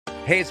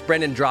Hey, it's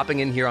Brendan dropping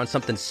in here on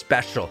something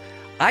special.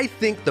 I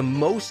think the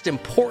most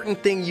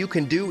important thing you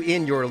can do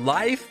in your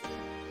life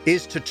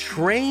is to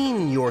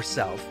train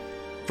yourself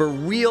for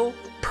real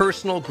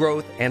personal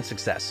growth and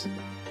success.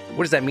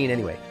 What does that mean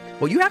anyway?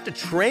 Well, you have to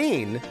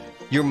train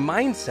your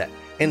mindset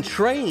and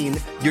train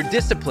your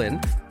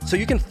discipline so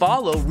you can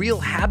follow real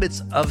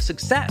habits of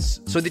success,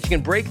 so that you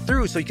can break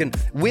through, so you can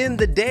win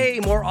the day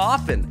more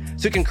often,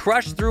 so you can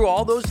crush through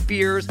all those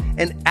fears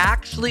and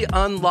actually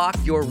unlock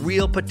your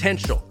real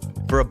potential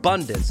for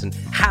abundance and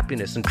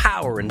happiness and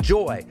power and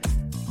joy.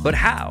 But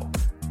how?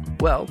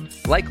 Well,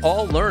 like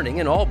all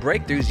learning and all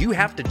breakthroughs, you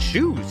have to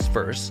choose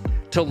first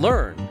to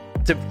learn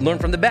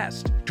from the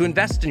best, to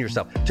invest in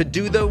yourself, to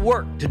do the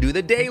work, to do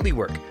the daily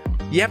work.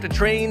 You have to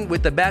train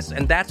with the best,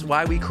 and that's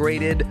why we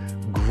created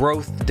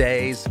Growth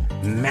Day's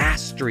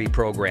Mastery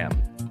Program.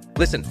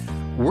 Listen,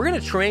 we're going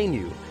to train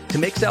you to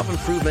make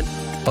self-improvement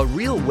a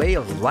real way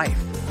of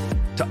life,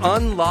 to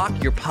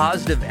unlock your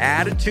positive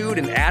attitude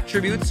and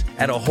attributes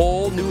at a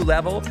whole new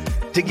level,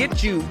 to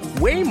get you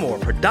way more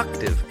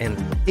productive and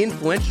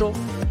influential,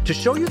 to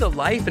show you the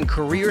life and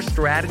career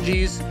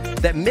strategies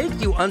that make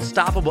you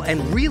unstoppable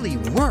and really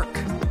work.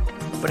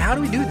 But how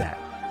do we do that?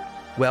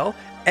 Well,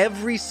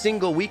 every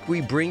single week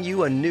we bring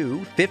you a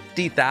new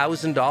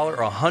 $50,000 or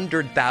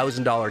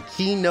 $100,000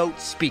 keynote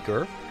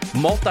speaker,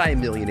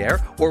 multimillionaire,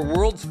 or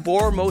world's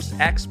foremost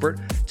expert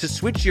to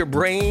switch your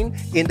brain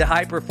into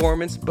high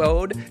performance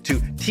mode,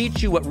 to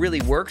teach you what really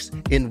works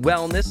in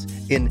wellness,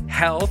 in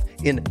health,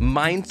 in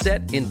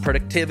mindset, in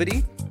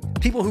productivity.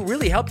 People who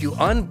really help you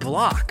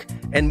unblock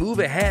and move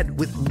ahead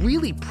with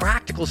really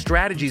practical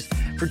strategies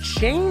for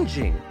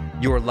changing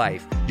your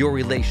life, your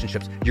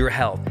relationships, your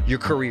health, your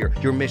career,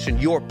 your mission,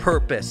 your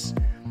purpose.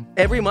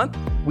 Every month,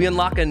 we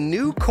unlock a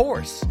new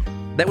course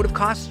that would have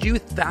cost you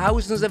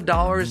thousands of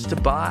dollars to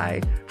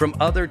buy from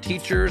other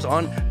teachers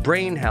on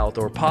brain health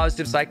or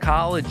positive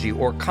psychology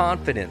or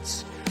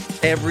confidence.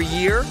 Every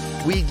year,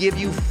 we give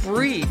you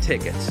free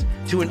tickets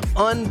to an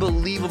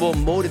unbelievable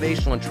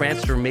motivational and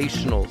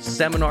transformational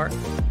seminar.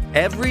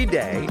 Every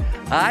day,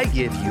 I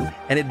give you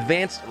an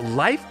advanced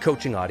life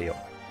coaching audio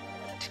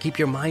to keep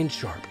your mind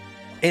sharp,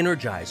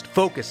 energized,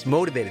 focused,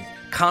 motivated,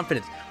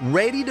 confident,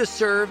 ready to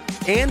serve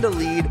and to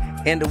lead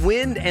and to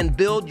win and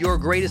build your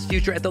greatest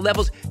future at the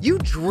levels you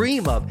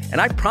dream of. And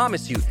I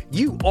promise you,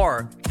 you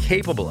are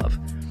capable of.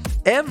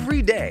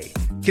 Every day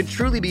can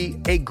truly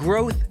be a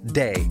growth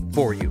day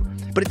for you.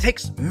 But it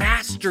takes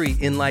mastery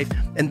in life,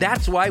 and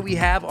that's why we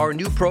have our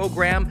new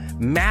program,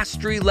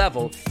 Mastery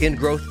Level in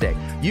Growth Day.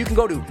 You can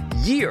go to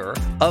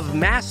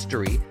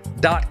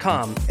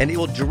yearofmastery.com, and it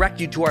will direct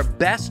you to our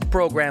best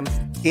program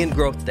in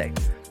Growth Day.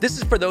 This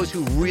is for those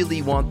who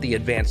really want the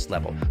advanced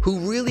level, who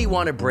really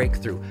want to break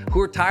through,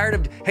 who are tired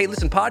of, hey,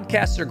 listen,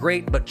 podcasts are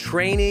great, but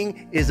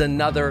training is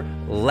another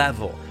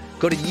level.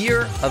 Go to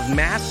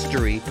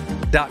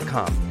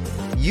yearofmastery.com.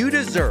 You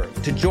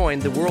deserve to join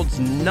the world's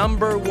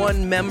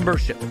 #1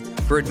 membership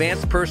for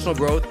advanced personal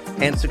growth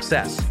and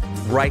success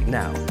right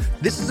now.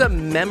 This is a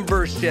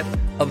membership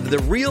of the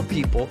real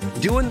people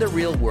doing the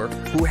real work,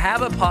 who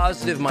have a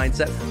positive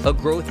mindset, a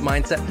growth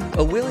mindset,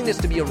 a willingness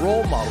to be a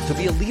role model, to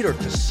be a leader,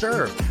 to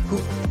serve, who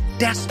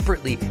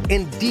desperately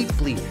and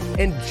deeply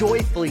and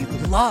joyfully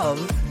love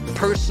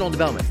personal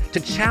development, to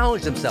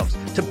challenge themselves,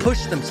 to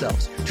push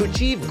themselves, to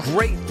achieve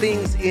great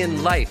things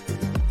in life.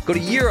 Go to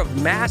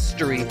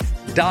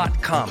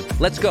yearofmastery.com.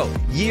 Let's go.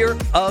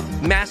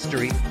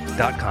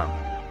 yearofmastery.com.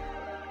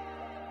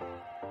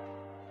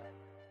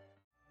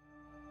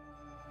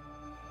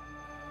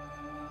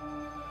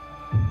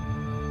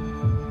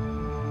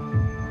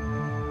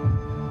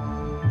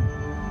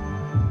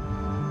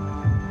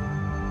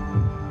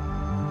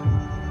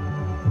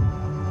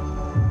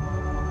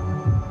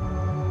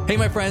 Hey,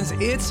 my friends,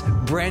 it's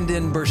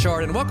Brendan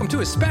Burchard, and welcome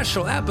to a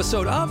special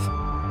episode of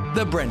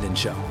The Brendan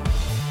Show.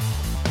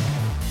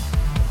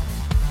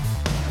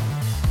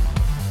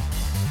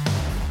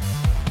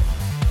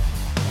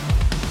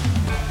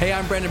 Hey,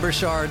 I'm Brendan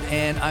Burchard,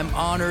 and I'm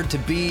honored to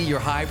be your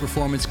high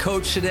performance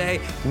coach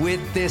today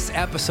with this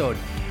episode.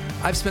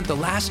 I've spent the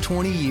last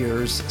 20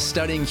 years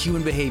studying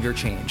human behavior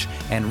change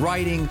and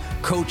writing,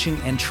 coaching,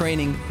 and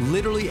training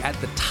literally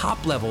at the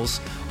top levels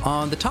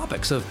on the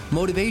topics of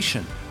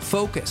motivation,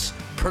 focus,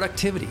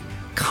 productivity,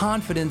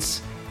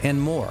 confidence,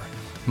 and more.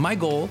 My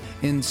goal,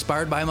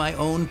 inspired by my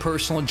own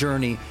personal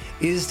journey,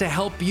 is to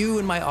help you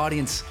and my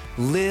audience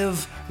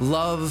live,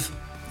 love,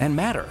 and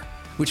matter,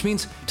 which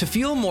means to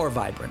feel more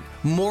vibrant,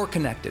 more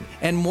connected,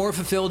 and more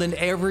fulfilled in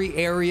every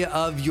area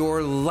of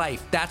your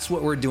life. That's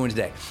what we're doing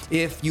today.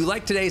 If you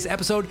like today's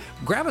episode,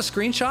 grab a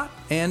screenshot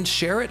and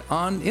share it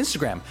on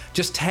Instagram.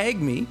 Just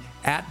tag me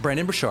at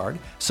Brendan Burchard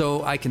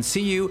so I can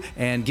see you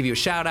and give you a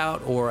shout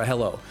out or a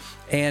hello.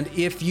 And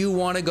if you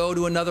want to go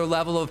to another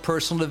level of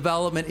personal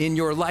development in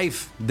your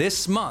life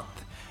this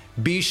month,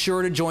 be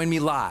sure to join me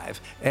live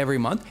every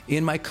month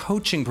in my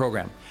coaching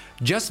program.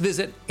 Just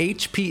visit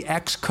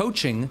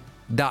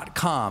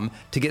hpxcoaching.com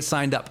to get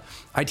signed up.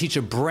 I teach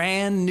a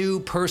brand new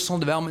personal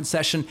development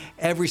session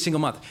every single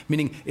month,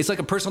 meaning it's like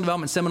a personal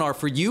development seminar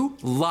for you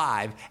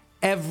live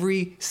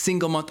every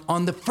single month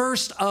on the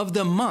first of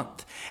the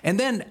month. And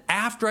then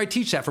after I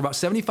teach that for about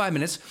 75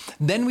 minutes,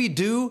 then we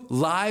do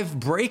live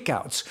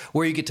breakouts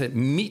where you get to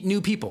meet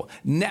new people,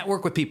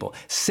 network with people,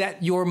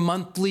 set your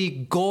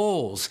monthly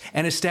goals,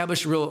 and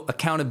establish real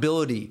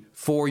accountability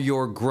for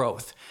your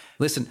growth.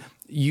 Listen,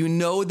 you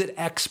know that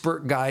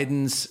expert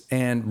guidance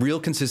and real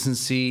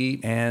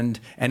consistency and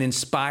an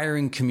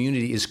inspiring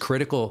community is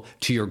critical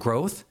to your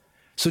growth.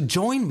 So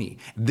join me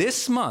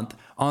this month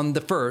on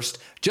the 1st.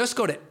 Just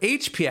go to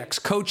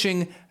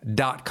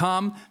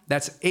hpxcoaching.com.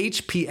 That's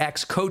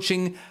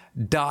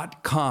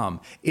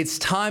hpxcoaching.com. It's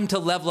time to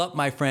level up,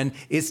 my friend.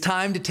 It's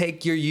time to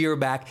take your year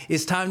back.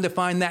 It's time to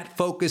find that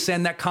focus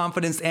and that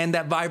confidence and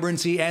that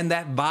vibrancy and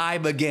that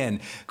vibe again.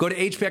 Go to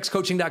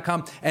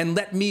hpxcoaching.com and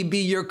let me be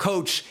your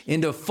coach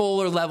into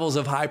fuller levels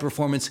of high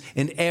performance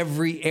in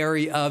every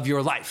area of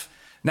your life.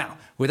 Now,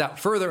 without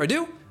further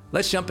ado,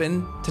 let's jump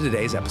into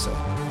today's episode.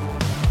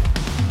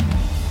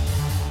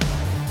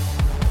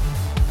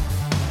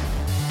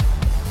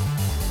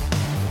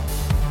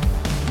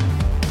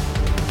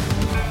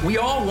 We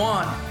all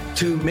want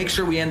to make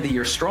sure we end the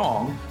year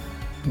strong,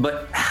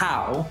 but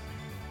how,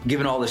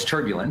 given all this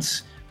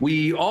turbulence?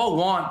 We all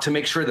want to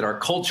make sure that our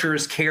culture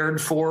is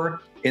cared for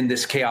in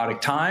this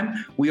chaotic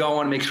time. We all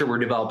want to make sure we're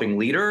developing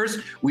leaders.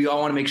 We all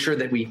want to make sure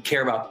that we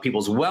care about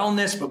people's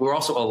wellness, but we're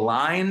also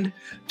aligned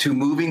to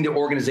moving the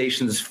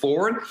organizations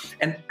forward.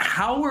 And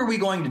how are we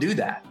going to do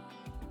that?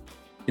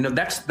 You know,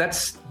 that's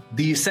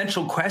the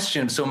essential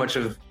question of so much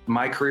of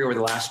my career over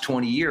the last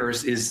 20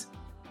 years is,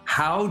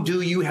 how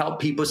do you help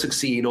people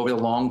succeed over the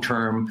long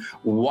term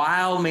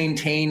while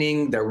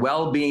maintaining their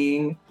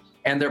well-being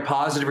and their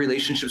positive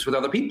relationships with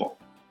other people?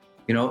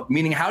 You know,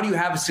 meaning how do you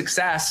have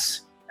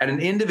success at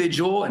an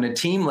individual and a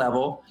team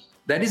level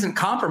that isn't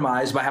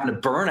compromised by having to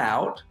burn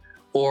out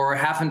or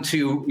having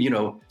to, you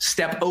know,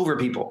 step over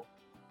people?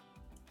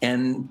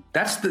 And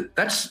that's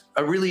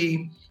I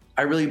really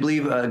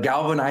believe a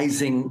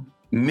galvanizing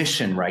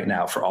mission right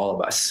now for all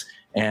of us.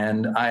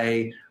 And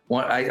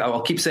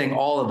I'll keep saying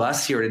all of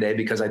us here today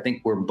because I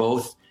think we're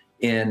both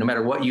in, no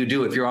matter what you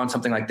do, if you're on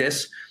something like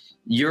this,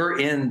 you're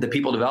in the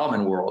people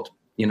development world.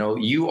 You know,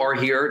 you are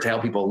here to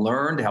help people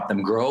learn, to help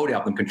them grow, to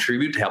help them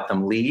contribute, to help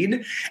them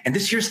lead. And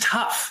this year's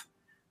tough.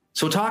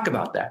 So talk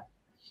about that.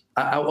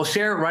 I will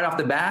share right off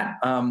the bat.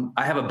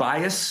 I have a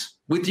bias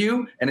with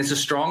you, and it's a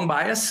strong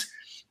bias.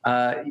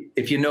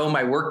 If you know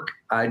my work,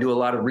 I do a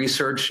lot of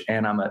research,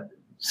 and I'm a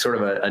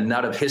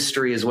nut of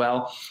history as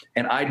well.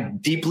 And I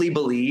deeply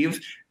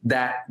believe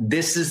that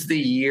this is the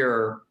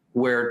year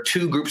where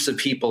two groups of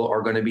people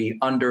are going to be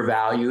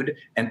undervalued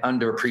and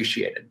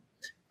underappreciated.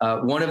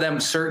 One of them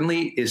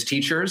certainly is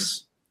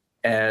teachers,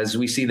 as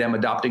we see them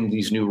adopting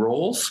these new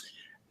roles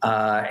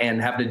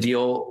and have to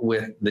deal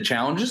with the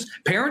challenges.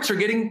 Parents are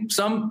getting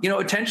some,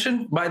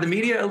 attention by the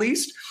media at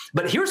least,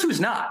 but here's who's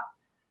not.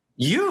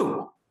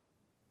 You.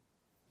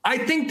 I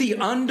think the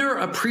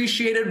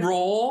underappreciated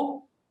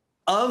role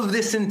of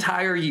this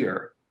entire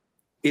year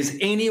is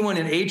anyone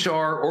in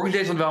HR,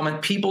 organizational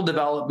development, people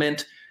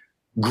development,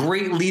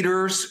 great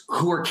leaders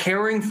who are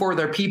caring for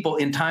their people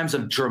in times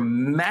of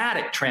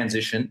dramatic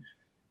transition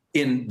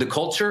in the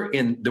culture,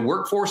 in the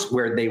workforce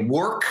where they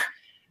work.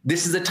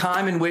 This is a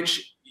time in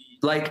which,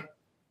 the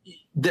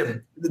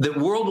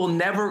world will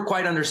never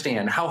quite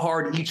understand how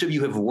hard each of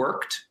you have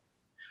worked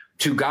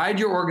to guide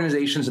your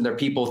organizations and their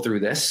people through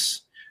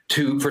this.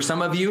 For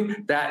some of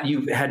you, that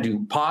you've had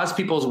to pause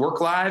people's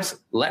work lives,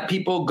 let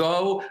people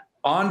go,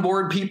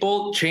 onboard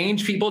people,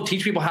 change people,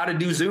 teach people how to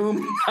do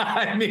Zoom.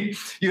 I mean,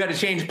 you got to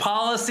change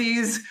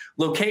policies,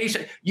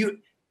 location.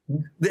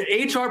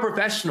 The HR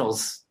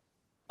professionals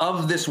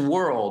of this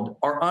world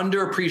are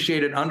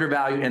underappreciated,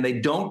 undervalued, and they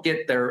don't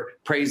get their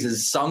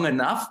praises sung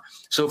enough.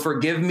 So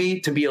forgive me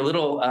to be a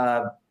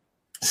little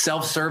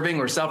self-serving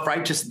or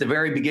self-righteous at the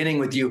very beginning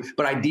with you,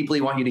 but I deeply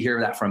want you to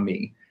hear that from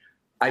me.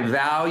 I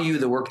value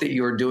the work that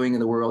you are doing in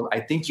the world.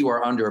 I think you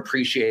are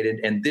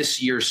underappreciated. And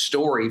this year's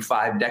story,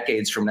 5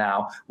 decades from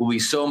now, will be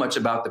so much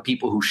about the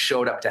people who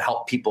showed up to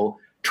help people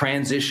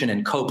transition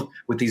and cope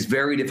with these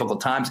very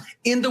difficult times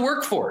in the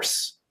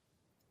workforce.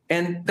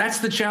 And that's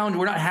the challenge.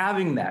 We're not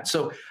having that.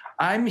 So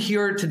I'm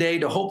here today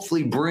to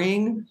hopefully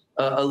bring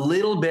a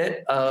little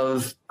bit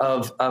of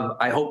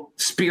I hope,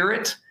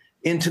 spirit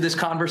into this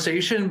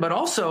conversation, but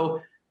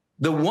also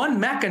the one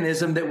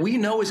mechanism that we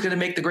know is going to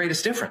make the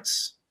greatest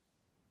difference.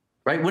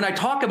 Right? When I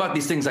talk about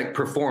these things like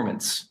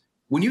performance,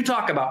 when you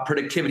talk about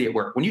productivity at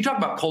work, when you talk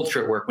about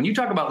culture at work, when you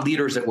talk about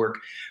leaders at work,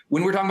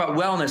 when we're talking about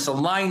wellness,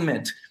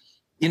 alignment,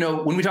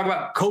 when we talk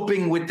about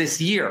coping with this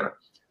year,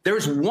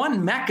 there's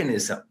one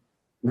mechanism,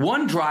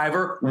 one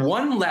driver,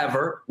 one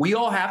lever we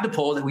all have to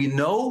pull that we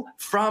know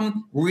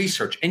from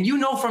research. And you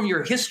know from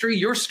your history,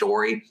 your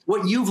story,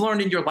 what you've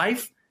learned in your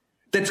life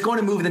that's going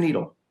to move the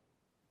needle.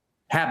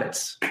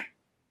 Habits.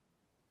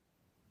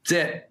 That's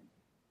it.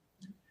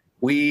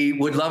 We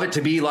would love it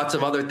to be lots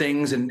of other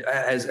things. And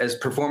as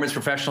performance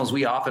professionals,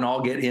 we often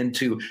all get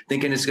into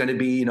thinking it's going to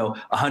be,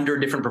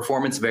 100 different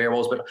performance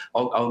variables. But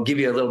I'll give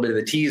you a little bit of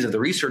the tease of the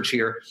research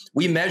here.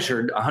 We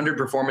measured 100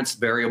 performance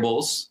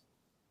variables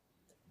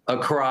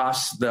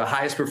across the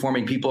highest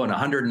performing people in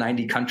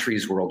 190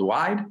 countries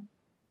worldwide,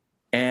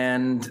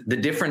 and the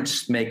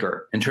difference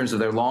maker in terms of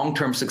their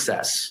long-term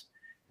success.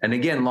 And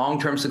again,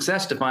 long-term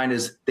success defined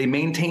as they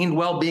maintained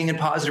well-being and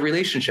positive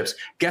relationships.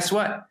 Guess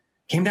what?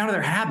 Came down to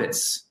their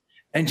habits,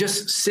 and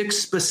just 6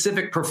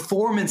 specific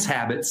performance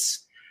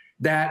habits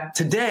that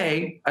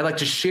today I'd like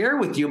to share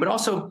with you, but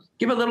also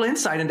give a little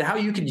insight into how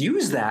you could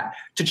use that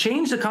to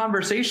change the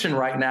conversation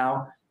right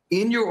now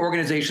in your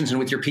organizations and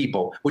with your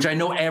people, which I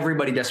know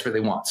everybody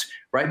desperately wants,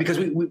 right? Because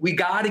we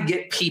got to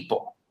get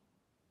people,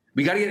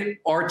 we got to get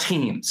our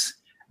teams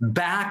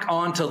back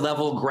onto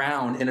level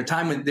ground in a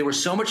time when there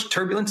was so much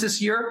turbulence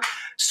this year,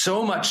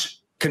 so much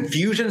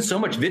confusion, so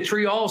much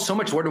vitriol, so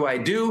much what do I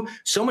do,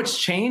 so much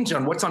change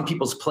on what's on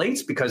people's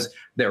plates because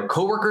their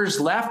coworkers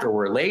left or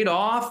were laid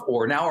off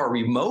or now are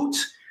remote.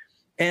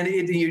 And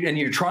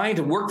you're trying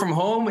to work from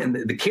home, and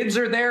the kids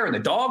are there, and the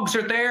dogs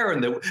are there,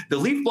 and the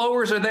leaf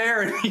blowers are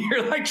there, and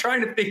you're like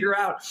trying to figure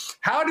out,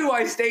 how do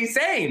I stay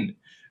sane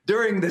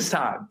during this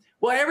time?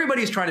 Well,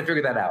 everybody's trying to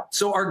figure that out.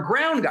 So our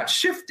ground got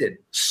shifted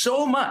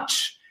so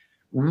much.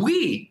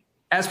 We,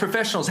 as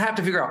professionals, have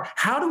to figure out,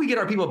 how do we get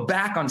our people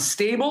back on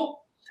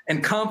stable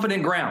and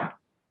confident ground?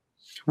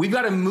 We've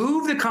got to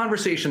move the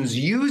conversations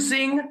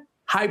using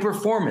high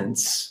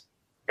performance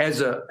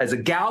as a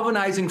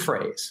galvanizing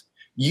phrase,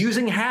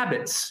 using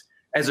habits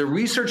as a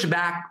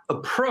research-backed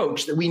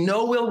approach that we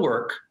know will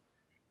work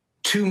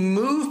to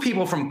move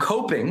people from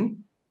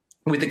coping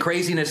with the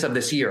craziness of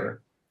this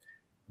year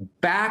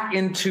back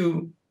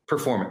into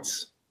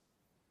performance.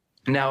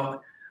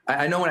 Now,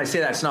 I know when I say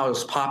that, it's not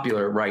as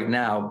popular right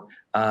now.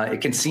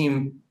 It can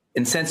seem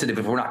insensitive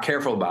if we're not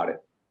careful about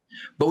it.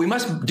 But we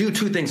must do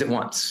 2 things at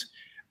once.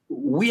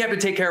 We have to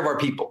take care of our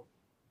people.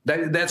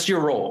 That's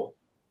your role,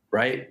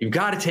 right? You've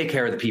got to take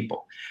care of the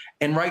people.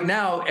 And right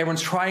now,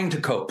 everyone's trying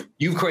to cope.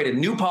 You've created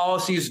new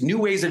policies, new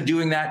ways of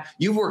doing that.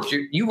 You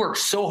worked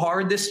so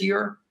hard this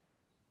year.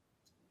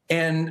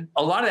 And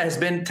a lot of that has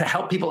been to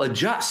help people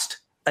adjust,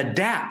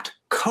 adapt,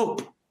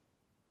 cope.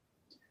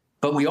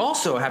 But we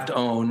also have to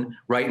own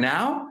right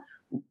now,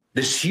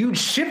 this huge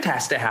shift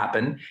has to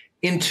happen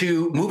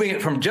into moving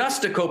it from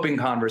just a coping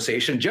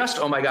conversation, just,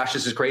 oh my gosh,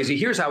 this is crazy,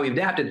 here's how we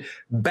adapted,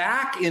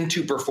 back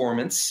into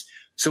performance.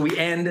 So we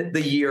end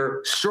the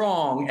year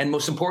strong, and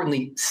most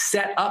importantly,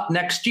 set up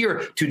next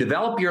year to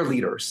develop your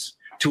leaders,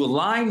 to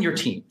align your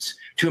teams,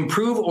 to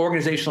improve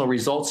organizational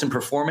results and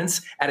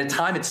performance at a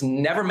time it's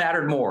never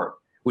mattered more,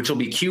 which will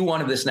be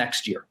Q1 of this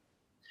next year.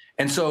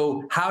 And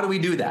so how do we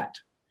do that?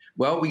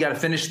 Well, we got to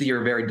finish the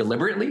year very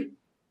deliberately,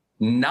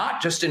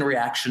 not just in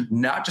reaction,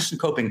 not just in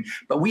coping,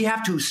 but we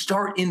have to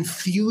start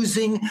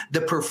infusing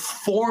the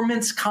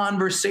performance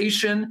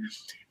conversation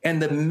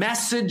and the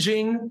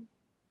messaging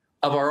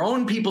of our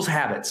own people's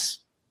habits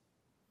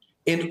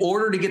in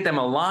order to get them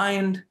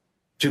aligned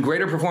to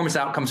greater performance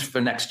outcomes for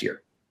next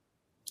year.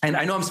 And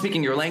I know I'm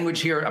speaking your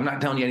language here. I'm not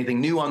telling you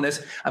anything new on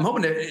this. I'm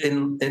hoping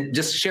to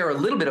just share a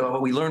little bit about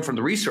what we learned from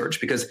the research,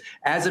 because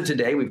as of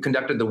today, we've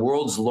conducted the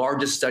world's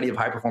largest study of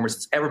high performance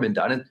that's ever been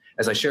done. And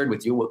as I shared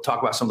with you, we'll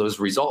talk about some of those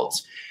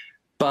results.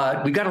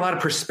 But we've got a lot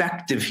of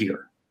perspective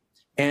here.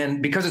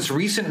 And because it's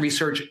recent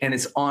research and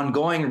it's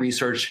ongoing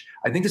research,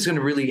 I think this is going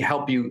to really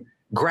help you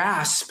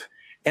grasp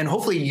and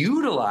hopefully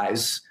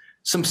utilize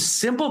some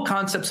simple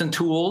concepts and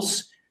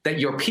tools that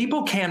your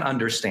people can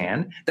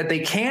understand, that they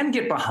can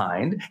get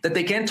behind, that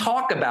they can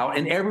talk about,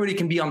 and everybody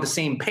can be on the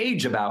same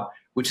page about,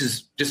 which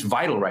is just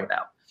vital right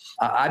now.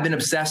 I've been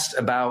obsessed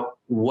about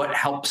what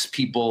helps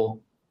people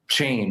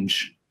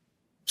change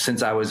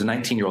since I was a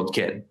 19-year-old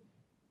kid.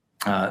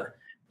 For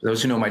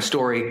those who know my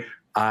story,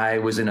 I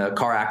was in a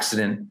car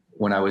accident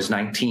when I was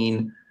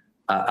 19.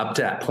 Up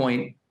to that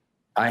point,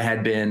 I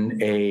had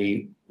been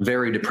a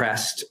very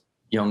depressed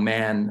young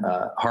man,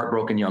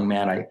 heartbroken young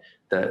man.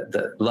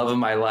 The love of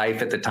my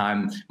life at the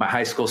time, my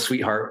high school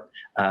sweetheart,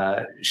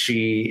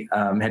 she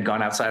had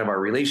gone outside of our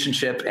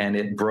relationship, and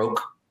it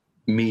broke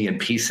me in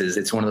pieces.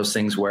 It's one of those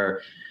things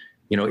where,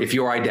 if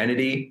your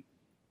identity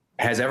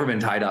has ever been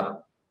tied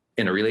up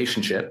in a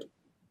relationship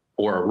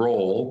or a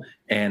role,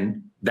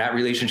 and that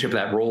relationship,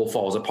 that role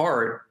falls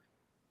apart,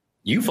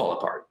 you fall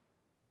apart.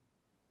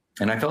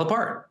 And I fell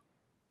apart.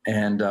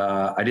 And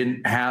I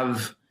didn't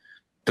have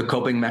the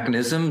coping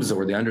mechanisms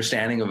or the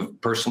understanding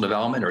of personal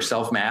development or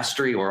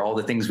self-mastery or all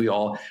the things we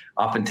all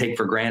often take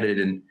for granted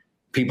in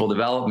people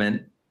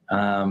development.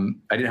 I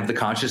didn't have the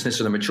consciousness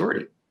or the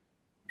maturity.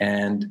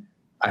 And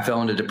I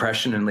fell into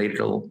depression and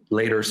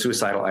later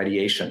suicidal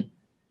ideation.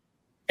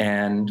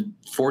 And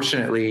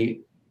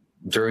fortunately,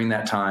 during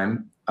that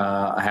time,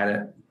 I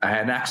had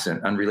an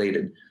accident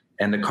unrelated.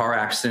 And the car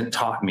accident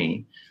taught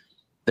me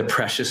the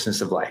preciousness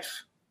of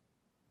life.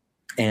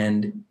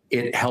 And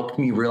it helped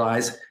me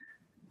realize,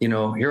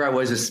 here I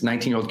was, this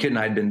 19-year-old kid, and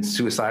I'd been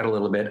suicidal a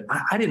little bit.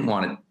 I didn't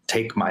want to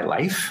take my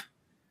life.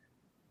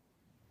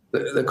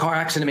 The car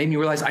accident made me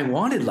realize I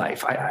wanted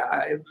life.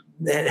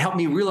 It helped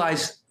me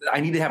realize I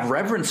needed to have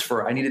reverence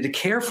for it. I needed to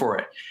care for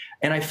it.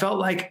 And I felt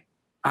like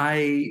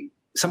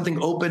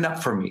something opened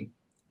up for me,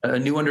 a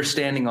new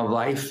understanding of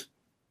life,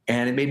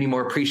 and it made me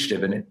more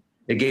appreciative. And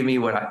It gave me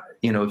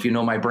if you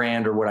know my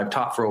brand or what I've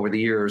taught for over the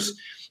years,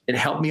 it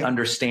helped me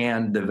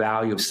understand the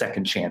value of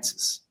second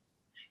chances.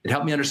 It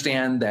helped me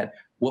understand that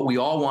what we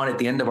all want at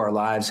the end of our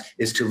lives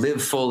is to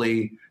live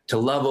fully, to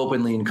love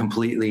openly and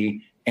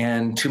completely,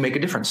 and to make a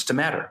difference, to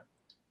matter.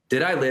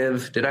 Did I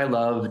live? Did I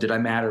love? Did I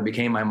matter?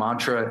 Became my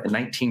mantra at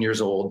 19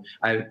 years old.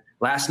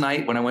 Last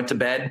night when I went to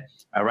bed,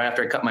 right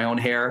after I cut my own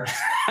hair,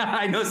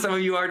 I know some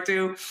of you are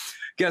too.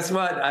 Guess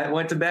what? I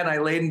went to bed, I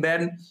laid in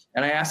bed,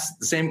 and I asked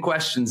the same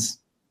questions.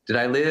 Did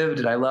I live?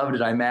 Did I love?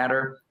 Did I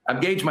matter? I've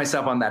gauged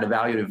myself on that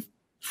evaluative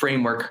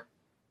framework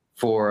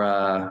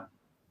for,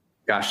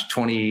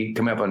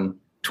 coming up on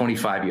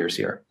 25 years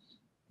here.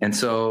 And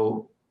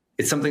so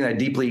it's something I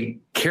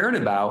deeply cared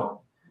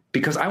about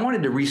because I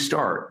wanted to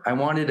restart. I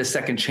wanted a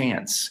second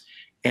chance.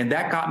 And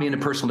that got me into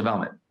personal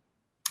development.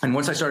 And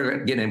once I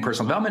started getting in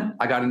personal development,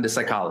 I got into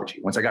psychology.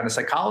 Once I got into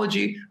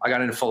psychology, I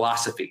got into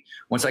philosophy.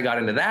 Once I got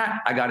into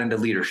that, I got into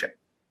leadership.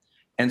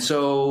 And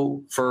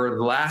so for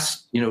the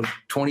last,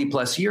 20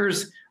 plus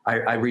years,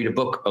 I read a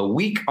book a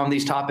week on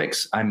these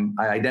topics. I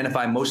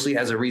identify mostly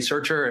as a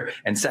researcher,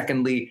 and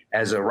secondly,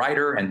 as a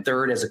writer, and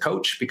third, as a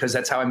coach, because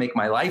that's how I make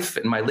my life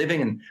and my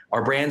living and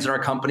our brands and our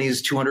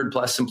companies, 200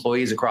 plus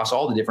employees across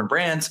all the different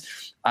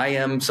brands. I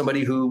am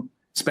somebody who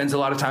spends a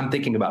lot of time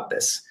thinking about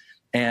this.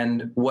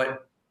 And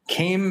what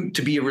came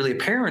to be really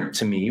apparent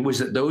to me was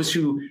that those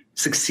who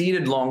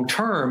succeeded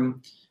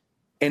long-term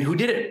and who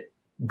did it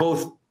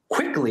both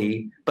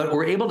quickly, but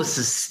were able to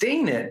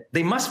sustain it,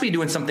 they must be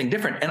doing something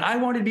different. And I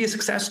wanted to be a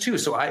success too.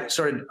 So I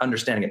started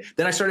understanding it.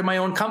 Then I started my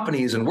own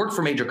companies and worked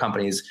for major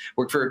companies,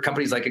 worked for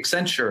companies like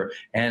Accenture.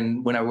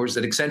 And when I was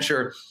at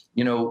Accenture,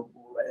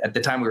 at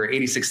the time we were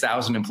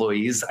 86,000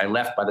 employees. I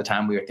left by the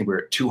time we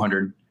were at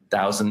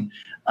 200,000.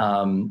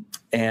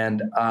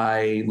 And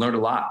I learned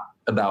a lot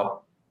about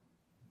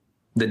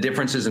the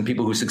differences in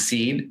people who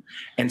succeed.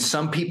 And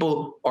some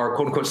people are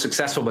quote unquote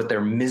successful, but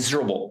they're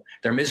miserable.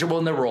 They're miserable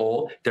in their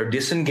role. They're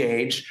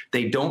disengaged.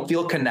 They don't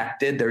feel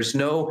connected. There's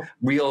no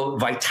real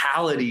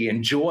vitality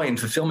and joy and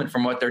fulfillment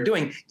from what they're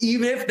doing,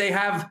 even if they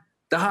have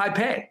the high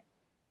pay.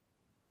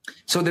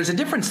 So there's a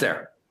difference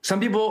there.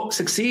 Some people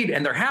succeed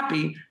and they're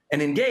happy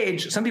and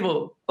engaged. Some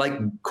people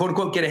quote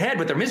unquote get ahead,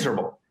 but they're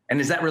miserable. And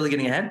is that really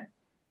getting ahead?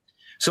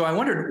 So I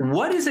wondered,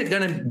 what is it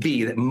going to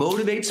be that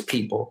motivates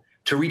people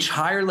to reach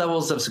higher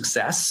levels of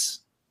success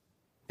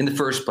in the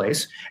first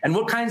place? And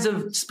what kinds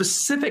of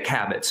specific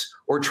habits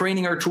or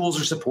training or tools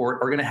or support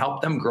are going to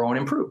help them grow and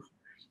improve?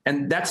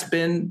 And that's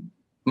been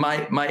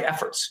my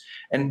efforts.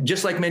 And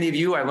just like many of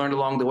you, I learned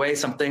along the way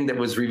something that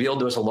was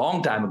revealed to us a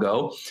long time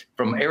ago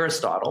from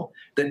Aristotle,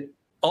 that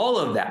all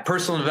of that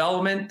personal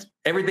development,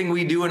 everything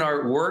we do in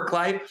our work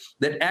life,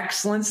 that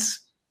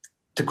excellence,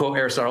 to quote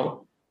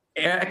Aristotle,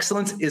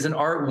 excellence is an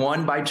art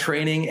won by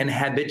training and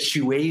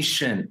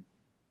habituation.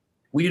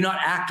 We do not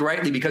act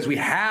rightly because we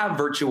have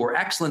virtue or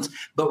excellence,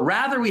 but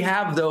rather we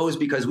have those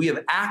because we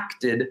have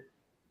acted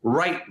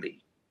rightly.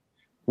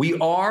 We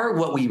are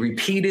what we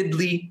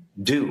repeatedly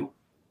do.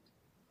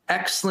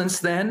 Excellence,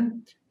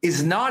 then,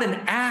 is not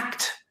an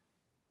act,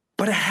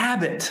 but a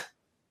habit.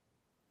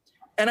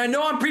 And I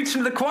know I'm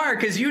preaching to the choir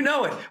because you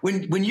know it.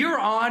 When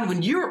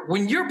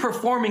you're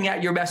performing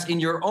at your best in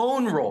your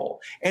own role,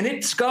 and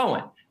it's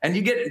going,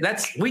 and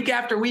that's week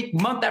after week,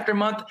 month after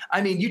month.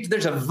 I mean,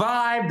 there's a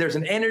vibe, there's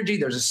an energy,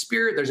 there's a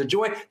spirit, there's a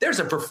joy, there's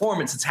a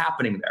performance that's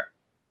happening there.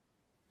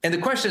 And the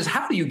question is,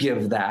 how do you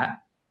give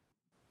that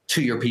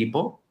to your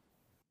people?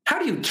 How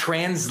do you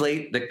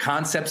translate the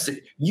concepts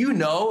that you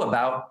know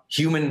about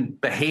human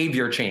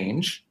behavior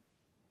change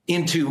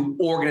into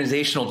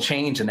organizational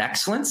change and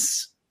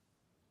excellence?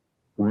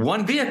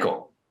 One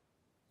vehicle.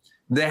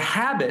 The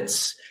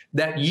habits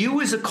that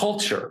you as a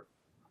culture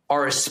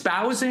are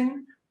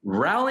espousing,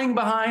 rallying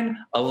behind,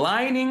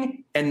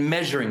 aligning, and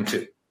measuring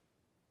to.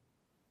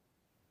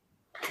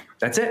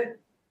 That's it.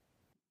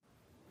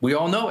 We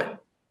all know it.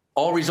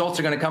 All results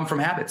are going to come from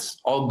habits.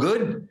 All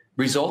good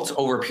results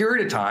over a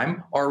period of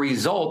time are a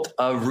result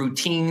of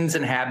routines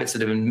and habits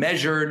that have been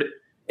measured,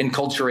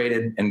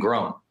 enculturated, and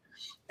grown.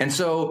 And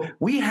so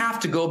we have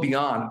to go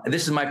beyond, and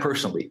this is my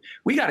personal belief,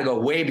 we got to go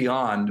way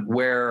beyond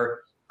where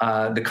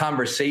the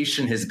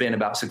conversation has been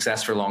about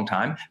success for a long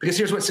time. Because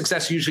here's what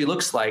success usually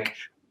looks like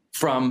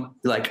from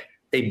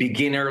a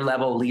beginner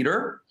level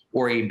leader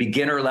or a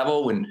beginner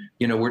level when,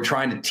 we're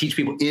trying to teach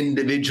people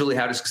individually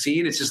how to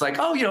succeed. It's just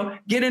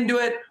get into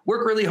it,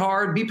 work really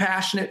hard, be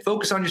passionate,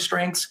 focus on your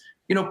strengths,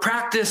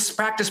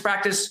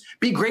 practice,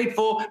 be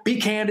grateful,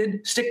 be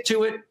candid, stick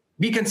to it,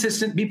 be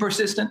consistent, be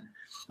persistent.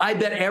 I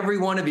bet every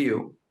one of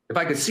you, if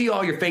I could see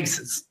all your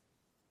faces,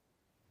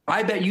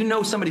 I bet you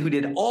know somebody who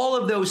did all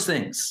of those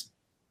things,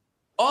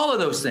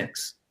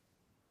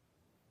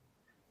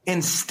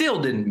 and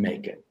still didn't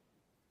make it.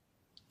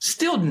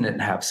 Still didn't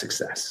have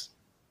success.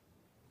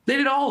 They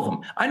did all of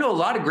them. I know a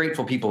lot of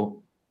grateful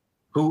people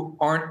who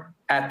aren't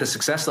at the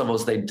success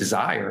levels they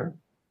desire.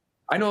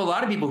 I know a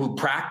lot of people who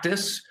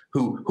practice,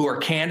 who are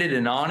candid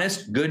and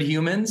honest, good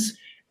humans,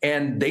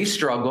 and they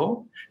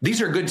struggle.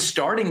 These are good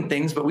starting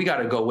things, but we got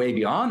to go way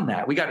beyond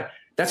that. We got to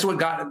that's what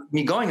got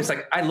me going. It's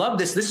like, I love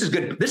this. This is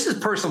good. This is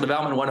personal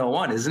development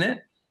 101, isn't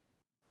it?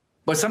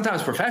 But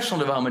sometimes professional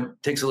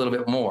development takes a little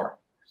bit more.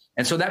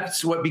 And so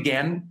that's what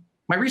began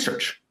my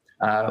research.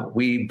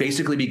 We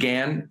basically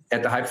began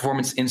at the High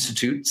Performance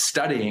Institute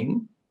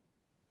studying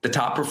the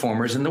top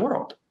performers in the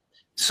world.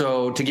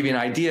 So to give you an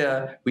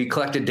idea, we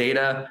collected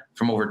data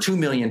from over 2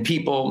 million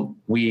people.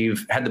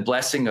 We've had the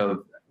blessing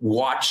of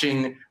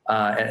watching,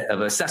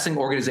 of assessing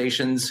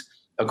organizations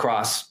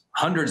across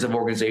hundreds of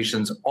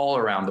organizations all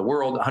around the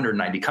world,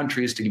 190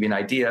 countries, to give you an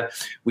idea.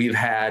 We've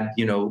had,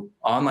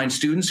 online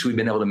students who've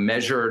been able to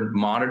measure and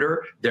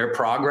monitor their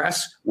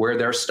progress, where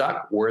they're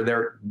stuck, where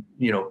they're,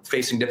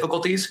 facing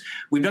difficulties.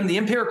 We've done the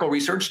empirical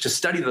research to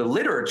study the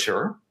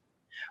literature,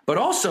 but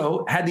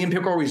also had the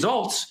empirical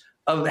results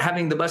of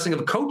having the blessing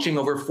of coaching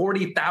over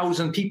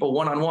 40,000 people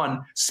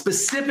one-on-one,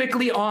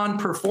 specifically on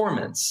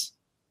performance.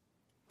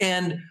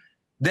 And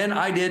then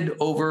I did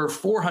over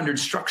 400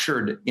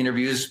 structured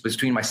interviews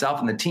between myself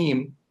and the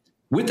team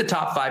with the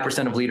top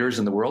 5% of leaders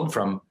in the world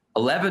from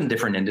 11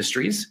 different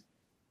industries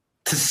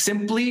to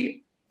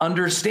simply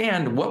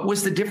understand what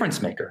was the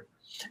difference maker.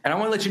 And I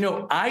want to let you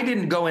know, I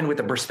didn't go in with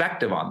a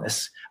perspective on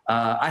this.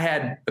 I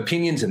had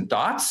opinions and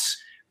thoughts,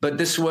 but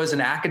this was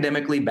an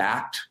academically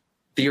backed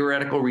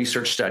theoretical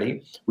research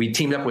study. We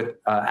teamed up with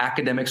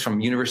academics from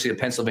University of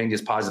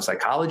Pennsylvania's Positive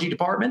Psychology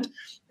Department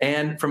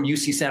and from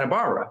UC Santa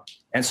Barbara.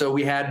 And so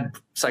we had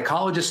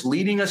psychologists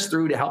leading us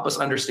through to help us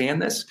understand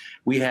this.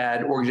 We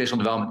had organizational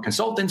development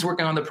consultants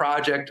working on the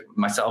project,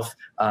 myself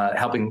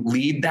helping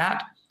lead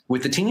that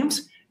with the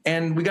teams.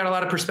 And we got a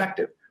lot of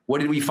perspective.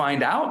 What did we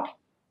find out?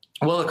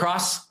 Well,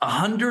 across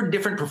 100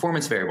 different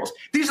performance variables.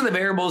 These are the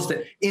variables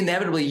that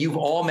inevitably you've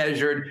all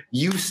measured,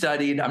 you've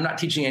studied. I'm not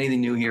teaching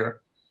anything new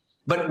here.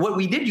 But what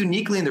we did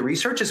uniquely in the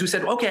research is we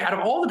said, okay, out of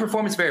all the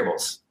performance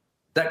variables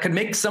that could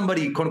make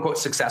somebody, quote unquote,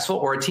 successful,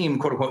 or a team,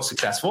 quote unquote,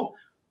 successful,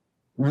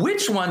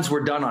 which ones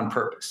were done on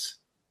purpose?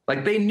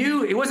 Like, they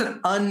knew it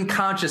wasn't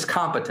unconscious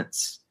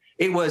competence.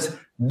 It was,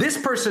 this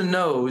person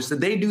knows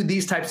that they do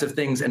these types of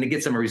things and it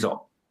gets them a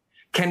result.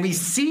 Can we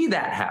see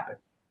that happen?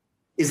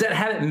 Is that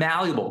habit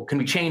malleable? Can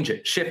we change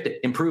it, shift it,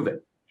 improve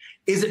it?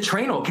 Is it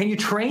trainable? Can you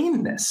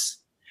train this?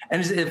 And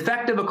is it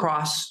effective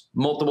across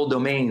multiple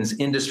domains,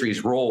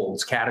 industries,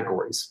 roles,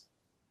 categories?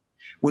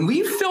 When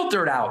we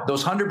filtered out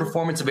those 100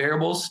 performance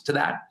variables to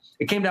that,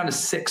 it came down to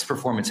 6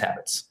 performance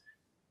habits,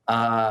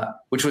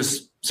 which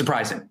was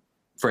surprising,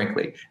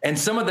 frankly. And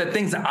some of the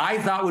things that I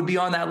thought would be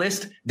on that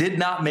list did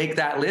not make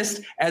that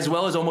list, as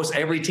well as almost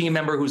every team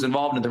member who's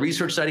involved in the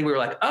research study. We were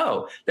like,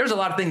 oh, there's a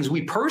lot of things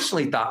we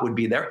personally thought would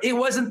be there. It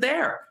wasn't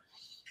there.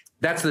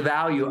 That's the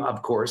value,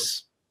 of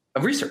course,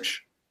 of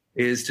research,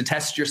 is to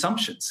test your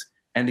assumptions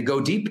and to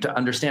go deep to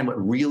understand what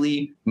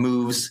really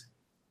moves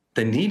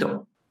the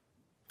needle.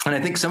 And I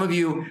think some of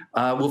you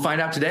will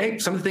find out today,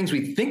 some of the things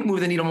we think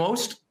move the needle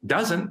most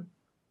doesn't.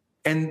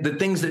 And the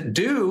things that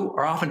do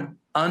are often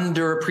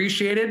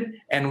underappreciated,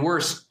 and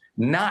worse,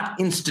 not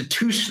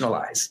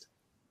institutionalized,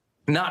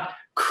 not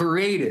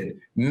created,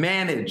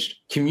 managed,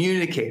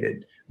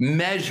 communicated,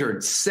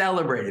 measured,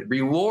 celebrated,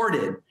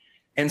 rewarded.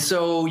 And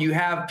so you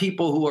have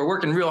people who are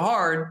working real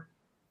hard,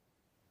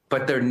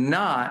 but they're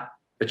not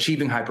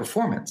achieving high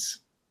performance.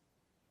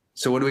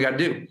 So what do we got to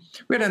do?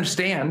 We got to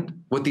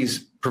understand what these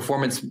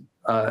performance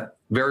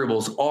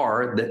variables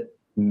are that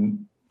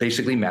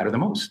basically matter the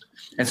most.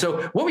 And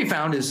so what we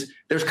found is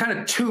there's kind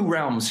of 2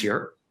 realms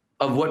here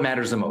of what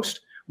matters the most.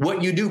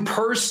 What you do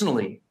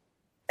personally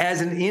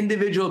as an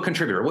individual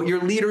contributor, what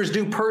your leaders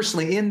do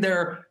personally in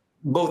their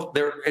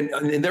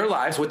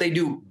lives, what they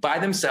do by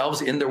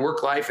themselves in their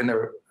work life, in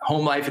their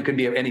home life, it could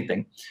be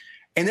anything.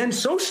 And then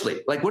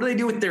socially, like, what do they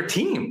do with their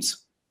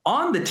teams,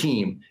 on the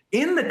team,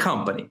 in the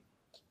company?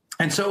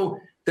 And so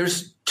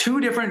there's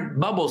 2 different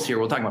bubbles here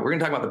we'll talk about. We're going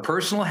to talk about the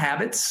personal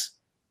habits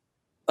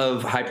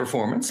of high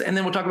performance, and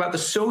then we'll talk about the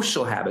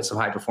social habits of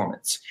high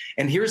performance.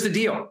 And here's the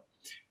deal.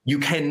 You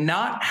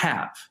cannot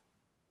have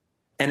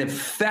an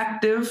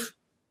effective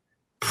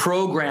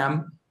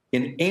program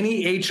in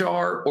any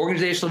HR,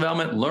 organizational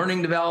development,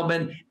 learning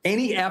development,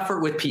 any effort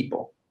with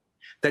people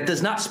that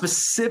does not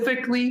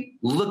specifically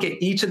look at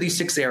each of these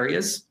 6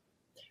 areas.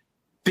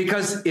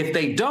 Because if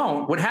they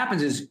don't, what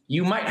happens is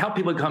you might help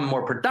people become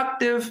more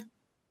productive,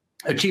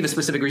 achieve a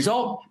specific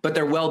result, but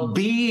their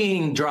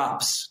well-being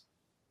drops.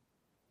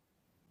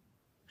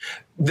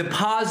 The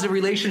positive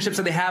relationships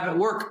that they have at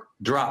work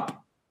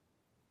drop.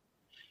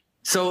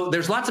 So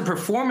there's lots of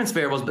performance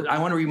variables, but I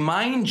want to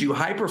remind you,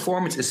 high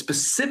performance is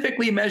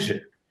specifically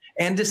measured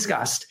and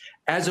discussed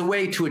as a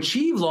way to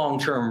achieve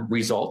long-term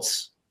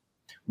results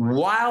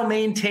while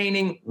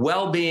maintaining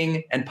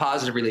well-being and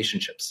positive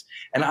relationships.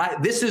 And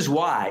this is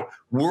why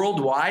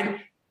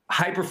worldwide,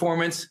 high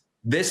performance,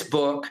 this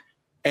book,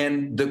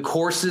 and the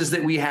courses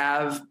that we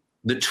have,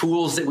 the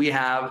tools that we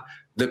have,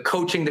 the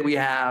coaching that we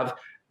have,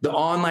 the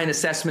online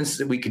assessments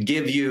that we could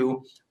give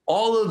you,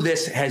 all of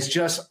this has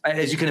just,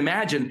 as you can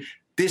imagine,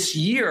 this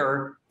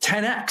year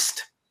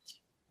 10x'd,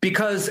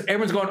 because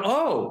everyone's going,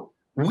 oh,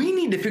 we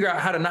need to figure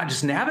out how to not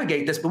just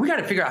navigate this, but we got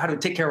to figure out how to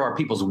take care of our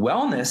people's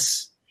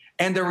wellness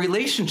and their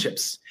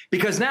relationships.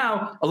 Because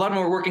now a lot of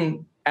them are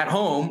working at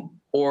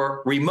home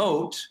or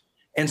remote.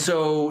 And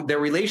so their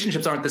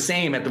relationships aren't the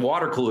same at the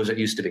water cooler as it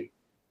used to be.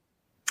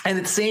 And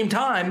at the same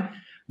time,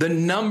 the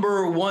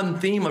number one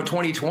theme of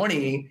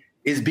 2020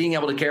 is being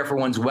able to care for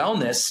one's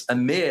wellness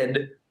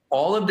amid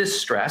all of this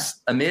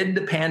stress, amid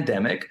the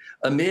pandemic,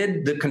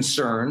 amid the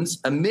concerns,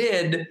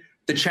 amid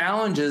the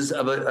challenges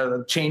of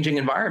a changing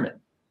environment.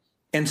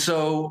 And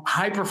so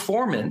high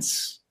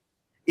performance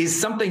is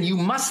something you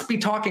must be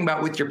talking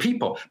about with your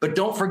people. But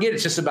don't forget,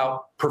 it's just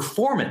about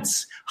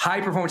performance. High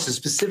performance is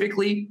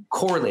specifically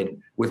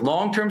correlated with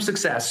long-term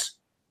success,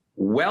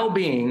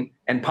 well-being,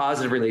 and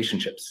positive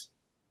relationships.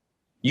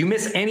 You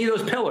miss any of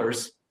those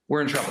pillars,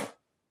 we're in trouble.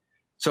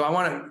 So I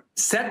want to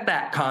set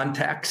that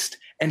context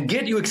and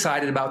get you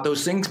excited about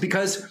those things,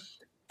 because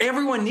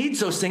everyone needs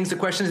those things. The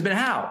question has been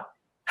how?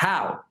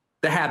 How?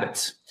 The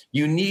habits.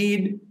 You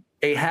need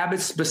a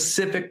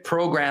habit-specific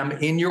program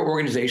in your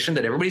organization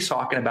that everybody's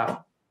talking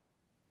about,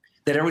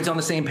 that everybody's on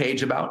the same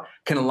page about,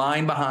 can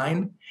align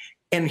behind.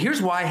 And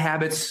here's why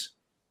habits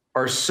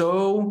are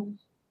so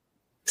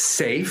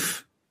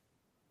safe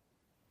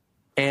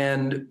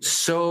and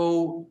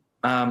so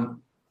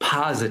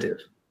positive.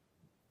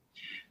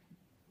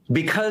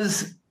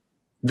 Because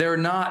they're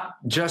not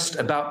just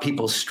about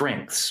people's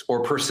strengths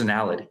or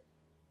personality.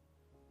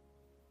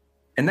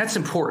 And that's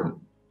important.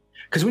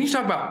 Because when you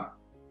talk about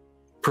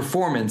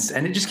performance,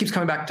 and it just keeps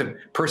coming back to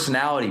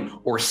personality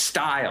or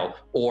style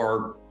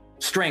or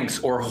strengths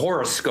or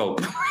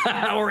horoscope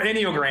or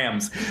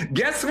enneagrams,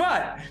 guess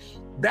what?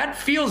 That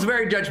feels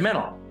very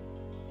judgmental.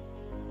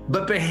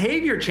 But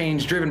behavior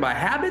change driven by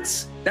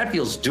habits, that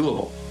feels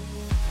doable.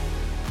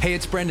 Hey,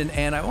 it's Brendan,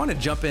 and I want to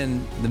jump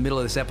in the middle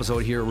of this episode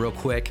here real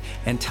quick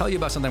and tell you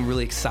about something I'm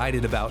really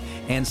excited about,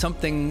 and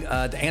something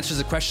that answers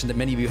a question that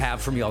many of you have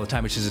for me all the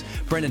time, which is,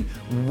 Brendan,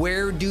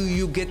 where do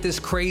you get this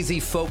crazy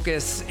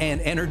focus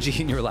and energy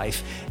in your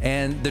life?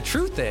 And the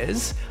truth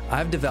is,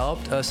 I've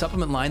developed a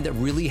supplement line that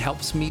really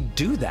helps me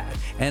do that.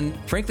 And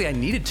frankly, I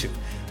needed to.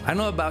 I don't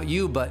know about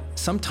you, but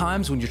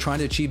sometimes when you're trying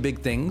to achieve big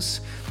things,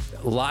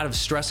 a lot of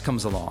stress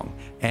comes along.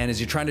 And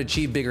as you're trying to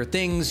achieve bigger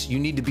things, you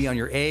need to be on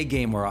your A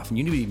game more often.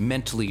 You need to be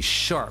mentally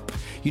sharp.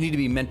 You need to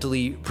be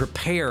mentally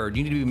prepared.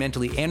 You need to be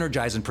mentally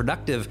energized and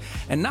productive.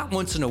 And not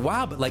once in a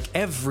while, but like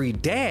every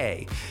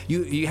day.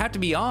 You have to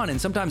be on, and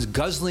sometimes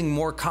guzzling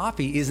more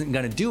coffee isn't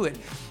gonna do it.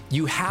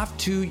 You have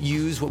to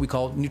use what we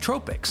call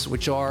nootropics,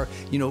 which are,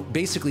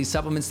 basically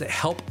supplements that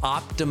help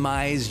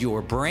optimize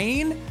your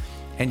brain.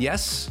 And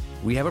yes,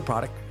 we have a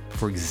product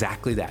for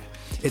exactly that.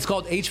 It's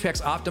called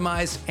HPX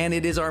Optimize, and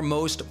it is our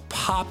most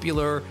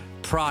popular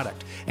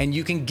product. And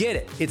you can get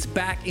it. It's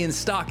back in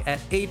stock at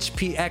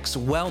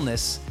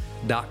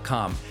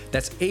hpxwellness.com.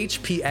 That's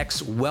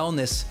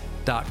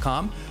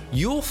hpxwellness.com.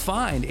 You'll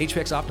find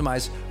HPX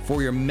Optimize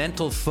for your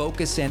mental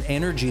focus and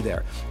energy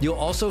there. You'll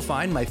also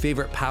find my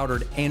favorite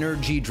powdered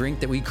energy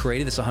drink that we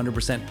created that's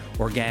 100%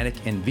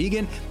 organic and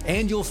vegan.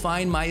 And you'll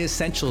find my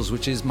essentials,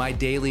 which is my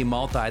daily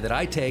multi that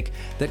I take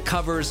that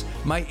covers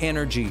my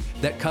energy,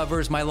 that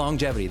covers my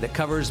longevity, that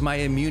covers my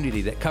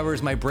immunity, that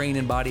covers my brain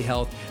and body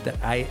health, that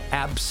I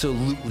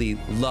absolutely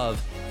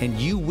love. And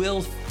you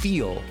will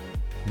feel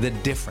the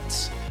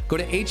difference. Go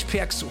to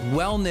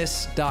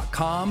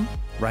hpxwellness.com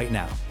right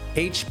now.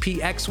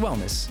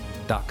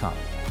 hpxwellness.com.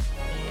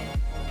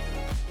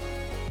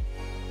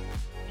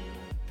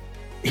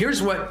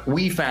 Here's what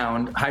we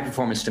found high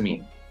performance to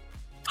mean.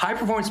 High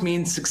performance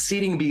means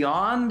succeeding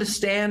beyond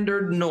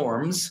standard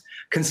norms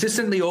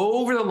consistently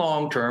over the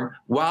long term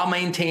while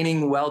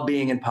maintaining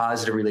well-being and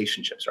positive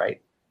relationships,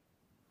 right?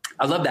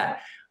 I love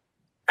that.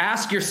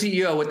 Ask your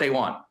CEO what they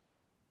want.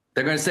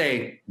 They're going to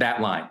say that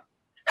line.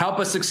 Help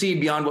us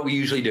succeed beyond what we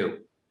usually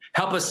do.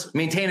 Help us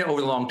maintain it over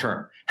the long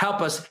term.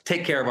 Help us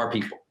take care of our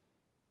people.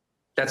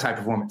 That's high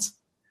performance.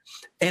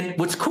 And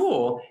what's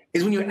cool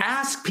is when you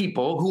ask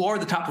people who are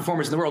the top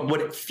performers in the world what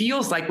it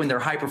feels like when they're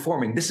high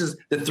performing, this is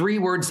the 3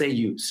 words they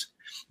use.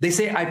 They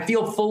say, I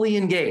feel fully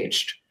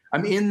engaged.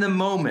 I'm in the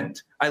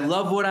moment. I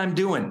love what I'm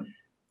doing.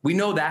 We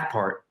know that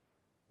part,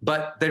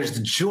 but there's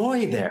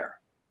joy there.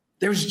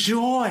 There's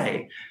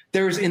joy.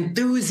 There's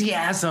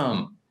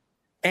enthusiasm,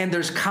 and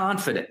there's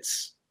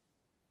confidence,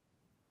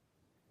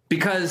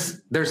 because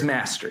there's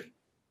mastery.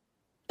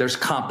 There's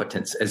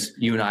competence, as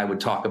you and I would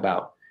talk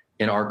about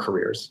in our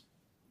careers.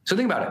 So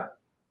think about it.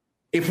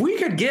 If we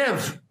could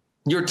give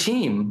your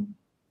team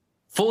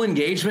full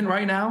engagement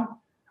right now,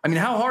 I mean,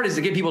 how hard is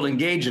it to get people to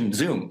engage in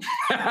Zoom?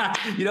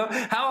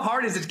 How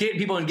hard is it to get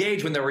people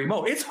engaged when they're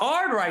remote? It's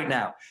hard right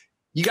now.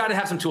 You got to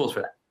have some tools for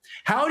that.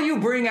 How do you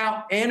bring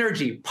out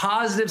energy,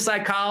 positive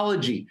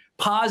psychology,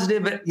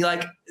 positive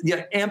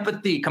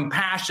empathy,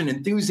 compassion,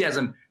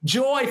 enthusiasm,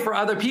 joy for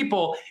other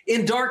people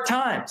in dark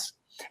times?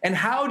 And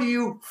how do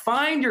you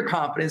find your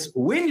confidence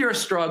when you're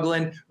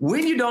struggling,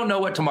 when you don't know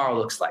what tomorrow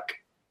looks like?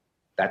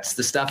 That's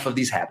the stuff of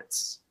these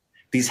habits.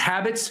 These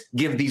habits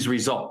give these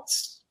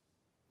results.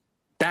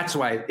 That's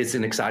why it's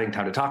an exciting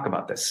time to talk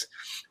about this.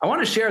 I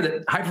want to share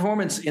that high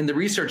performance in the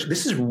research,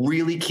 this is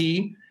really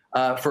key.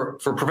 for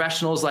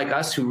professionals like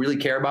us who really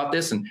care about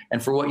this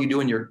and for what you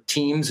do in your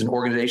teams and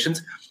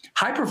organizations,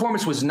 high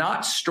performance was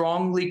not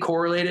strongly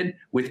correlated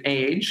with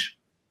age,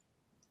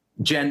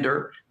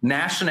 gender,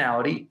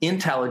 nationality,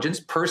 intelligence,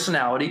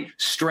 personality,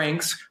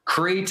 strengths,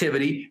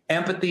 creativity,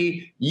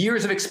 empathy,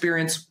 years of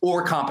experience,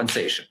 or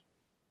compensation.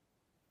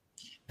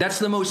 That's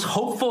the most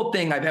hopeful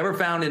thing I've ever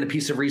found in a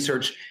piece of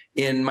research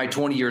in my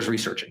 20 years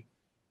researching.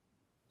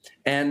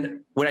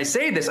 And when I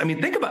say this, I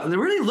mean, think about it,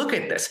 really look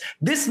at this.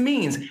 This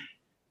means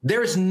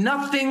there's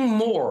nothing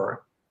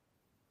more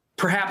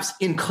perhaps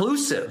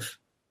inclusive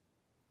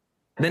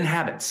than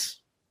habits.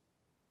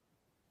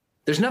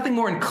 There's nothing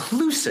more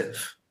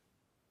inclusive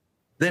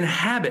than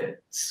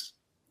habits,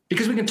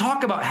 because we can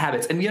talk about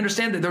habits and we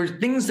understand that there's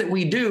things that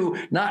we do,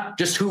 not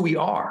just who we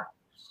are.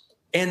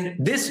 And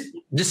this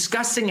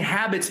discussing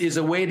habits is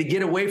a way to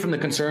get away from the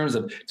concerns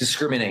of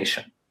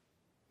discrimination.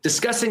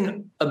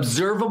 Discussing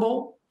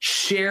observable,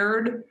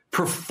 shared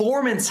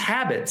performance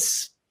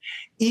habits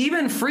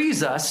even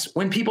frees us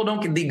when people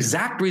don't get the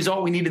exact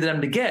result we needed them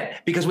to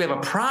get, because we have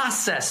a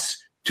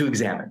process to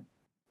examine.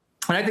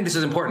 And I think this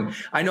is important.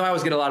 I know I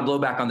always get a lot of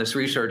blowback on this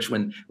research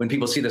when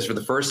people see this for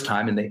the first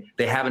time and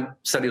they haven't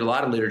studied a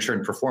lot of literature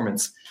in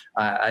performance.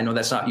 I know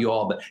that's not you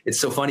all, but it's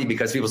so funny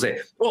because people say,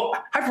 well,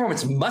 high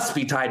performance must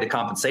be tied to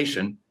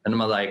compensation. And I'm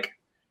like,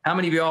 how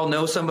many of you all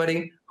know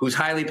somebody who's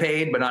highly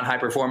paid but not high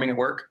performing at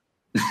work?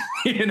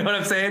 You know what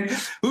I'm saying?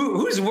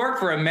 Who's worked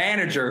for a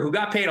manager who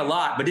got paid a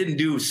lot but didn't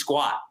do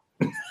squat?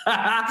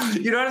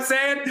 You know what I'm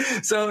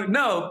saying? So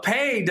no,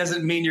 pay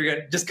doesn't mean you're going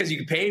to, just because you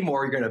can pay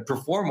more, you're going to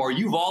perform more.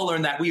 You've all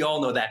learned that. We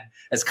all know that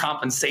as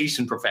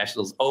compensation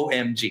professionals,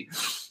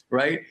 OMG,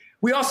 right?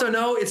 We also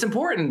know it's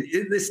important.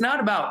 It's not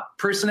about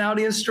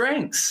personality and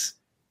strengths,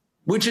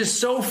 which is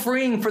so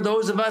freeing for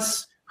those of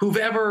us who've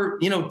ever,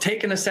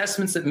 taken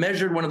assessments that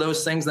measured one of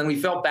those things. Then we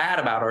felt bad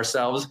about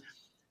ourselves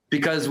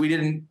because we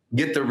didn't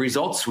get the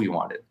results we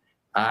wanted.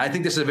 I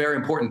think this is a very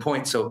important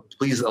point. So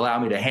please allow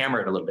me to hammer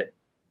it a little bit.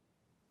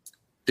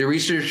 The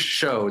research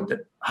showed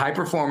that high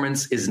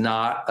performance is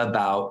not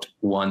about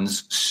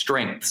one's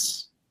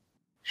strengths,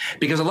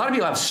 because a lot of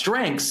people have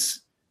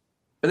strengths,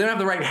 but they don't have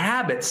the right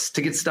habits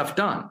to get stuff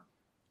done.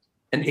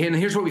 And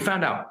here's what we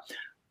found out.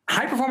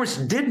 High performers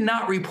did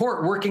not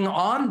report working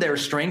on their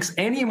strengths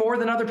any more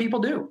than other people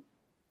do.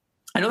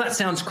 I know that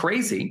sounds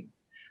crazy,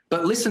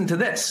 but listen to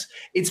this.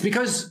 It's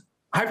because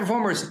high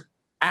performers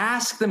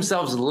ask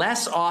themselves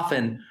less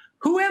often,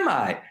 who am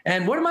I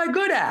and what am I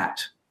good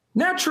at?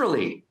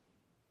 Naturally.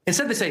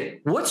 Instead, they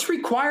say, what's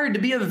required to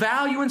be of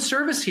value and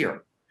service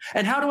here?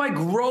 And how do I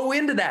grow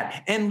into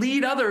that and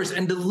lead others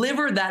and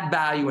deliver that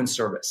value and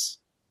service?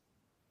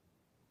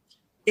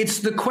 It's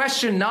the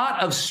question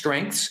not of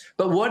strengths,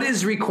 but what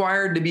is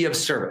required to be of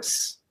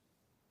service.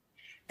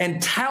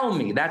 And tell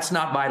me that's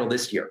not vital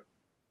this year.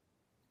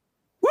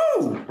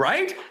 Woo,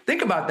 right?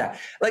 Think about that.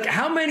 Like,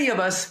 how many of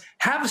us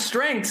have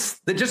strengths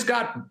that just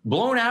got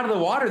blown out of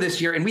the water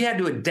this year and we had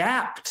to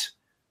adapt,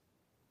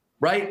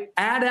 right?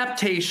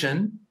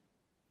 Adaptation.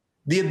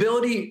 The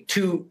ability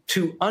to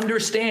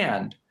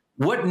understand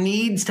what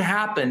needs to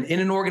happen in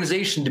an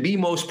organization to be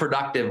most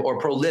productive or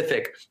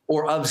prolific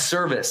or of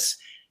service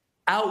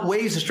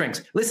outweighs the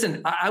strengths.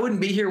 Listen, I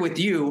wouldn't be here with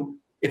you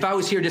if I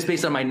was here just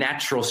based on my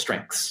natural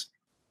strengths,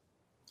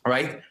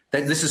 right?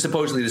 That this is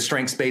supposedly the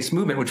strengths-based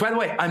movement, which, by the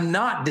way, I'm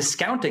not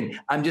discounting.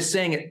 I'm just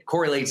saying it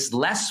correlates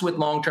less with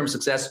long-term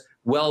success,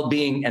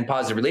 well-being, and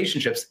positive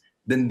relationships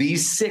than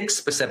these 6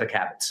 specific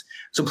habits.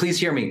 So please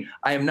hear me.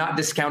 I am not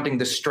discounting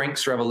the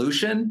strengths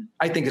revolution.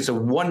 I think it's a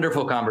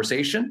wonderful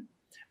conversation.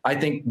 I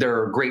think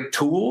there are great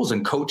tools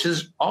and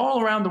coaches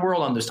all around the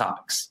world on those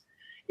topics.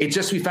 It's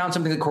just we found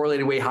something that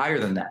correlated way higher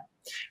than that.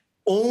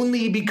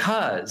 Only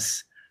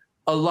because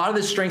a lot of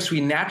the strengths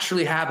we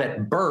naturally have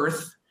at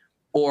birth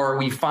or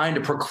we find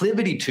a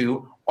proclivity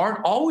to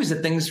aren't always the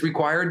things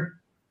required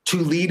to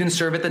lead and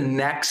serve at the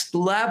next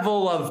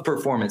level of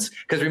performance.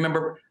 Because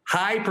remember,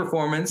 high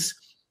performance,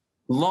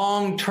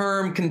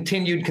 long-term,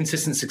 continued,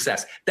 consistent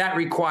success. That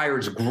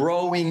requires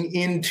growing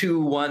into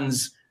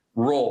one's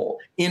role,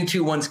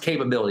 into one's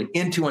capability,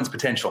 into one's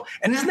potential.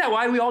 And isn't that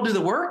why we all do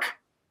the work?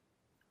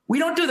 We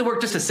don't do the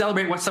work just to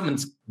celebrate what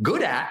someone's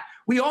good at.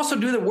 We also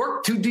do the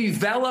work to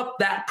develop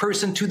that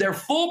person to their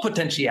full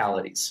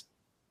potentialities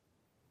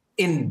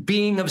in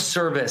being of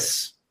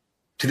service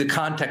to the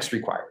context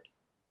required.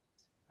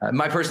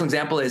 My personal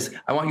example is,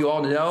 I want you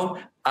all to know,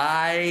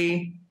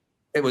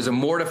 it was a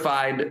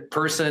mortified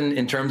person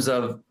in terms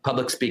of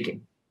public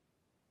speaking.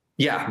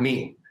 Yeah,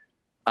 me.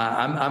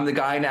 I'm the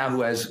guy now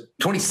who has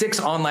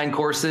 26 online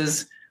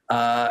courses.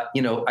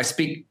 I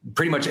speak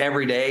pretty much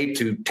every day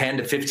to 10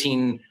 to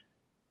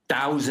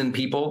 15,000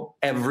 people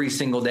every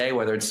single day,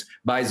 whether it's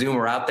by Zoom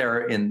or out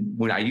there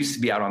when I used to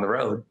be out on the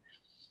road.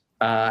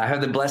 I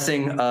have the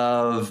blessing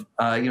of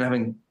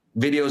having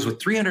videos with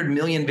 300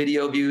 million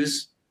video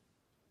views,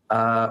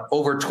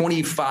 over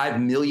 25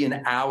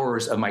 million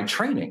hours of my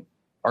training.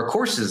 Our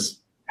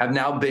courses have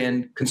now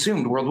been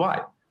consumed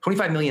worldwide.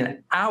 25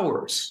 million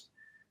hours.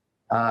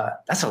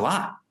 That's a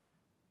lot.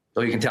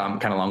 So you can tell I'm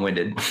kind of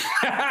long-winded.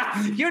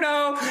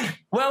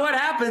 Well, what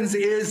happens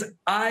is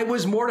I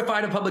was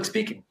mortified of public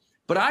speaking,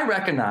 but I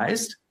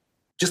recognized,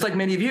 just like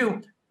many of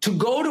you, to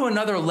go to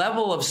another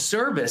level of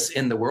service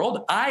in the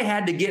world, I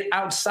had to get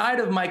outside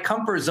of my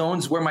comfort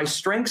zones where my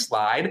strengths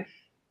lied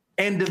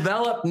and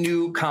develop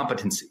new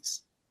competencies.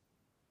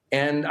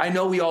 And I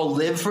know we all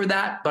live for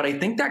that, but I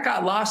think that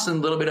got lost in a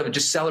little bit of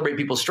just celebrate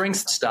people's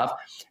strengths stuff.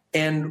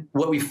 And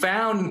what we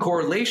found in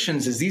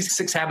correlations is these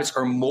 6 habits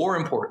are more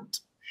important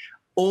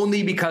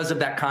only because of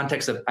that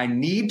context of I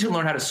need to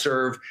learn how to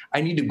serve. I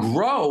need to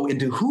grow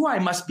into who I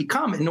must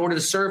become in order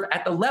to serve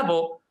at the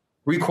level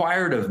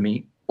required of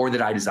me or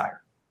that I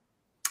desire.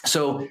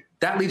 So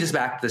that leads us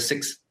back to the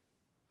 6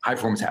 high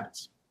performance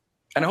habits.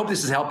 And I hope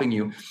this is helping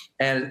you.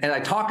 And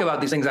I talk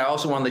about these things. I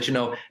also want to let you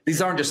know,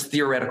 these aren't just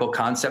theoretical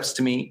concepts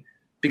to me,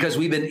 because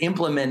we've been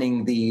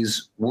implementing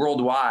these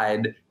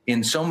worldwide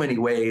in so many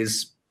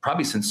ways,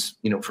 probably since,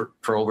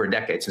 for over a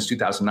decade, since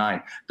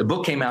 2009. The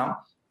book came out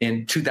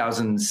in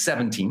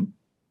 2017.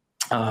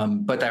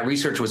 But that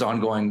research was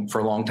ongoing for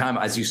a long time,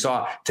 as you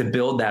saw, to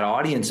build that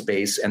audience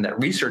base and that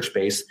research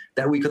base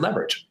that we could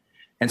leverage.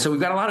 And so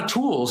we've got a lot of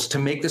tools to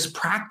make this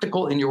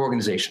practical in your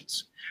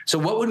organizations. So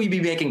what would we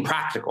be making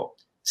practical?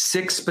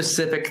 6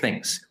 specific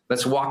things.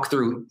 Let's walk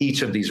through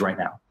each of these right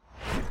now.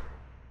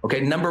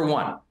 Okay, number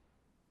 1,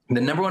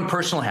 the number 1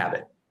 personal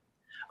habit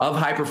of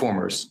high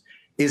performers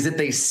is that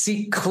they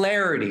seek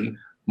clarity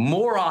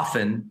more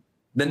often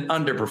than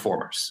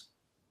underperformers.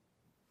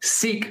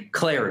 Seek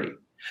clarity.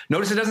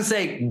 Notice it doesn't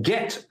say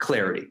get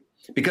clarity,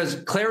 because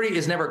clarity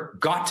is never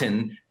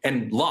gotten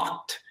and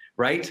locked,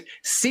 right?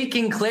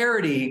 Seeking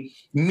clarity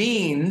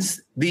means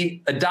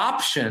the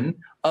adoption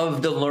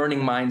of the learning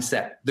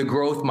mindset, the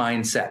growth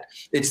mindset.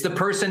 It's the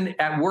person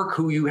at work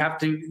who you have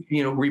to,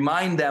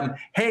 remind them,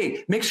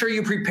 hey, make sure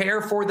you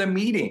prepare for the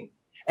meeting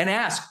and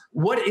ask,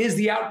 what is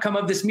the outcome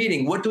of this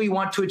meeting? What do we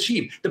want to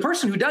achieve? The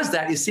person who does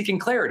that is seeking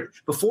clarity.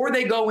 Before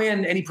they go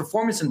in any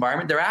performance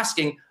environment, they're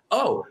asking,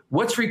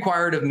 what's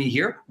required of me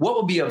here? What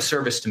will be of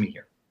service to me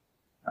here?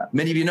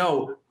 Many of you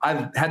know,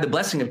 I've had the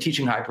blessing of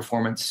teaching high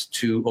performance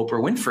to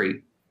Oprah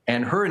Winfrey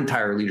and her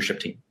entire leadership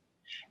team.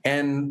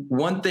 And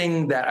one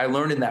thing that I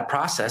learned in that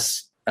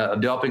process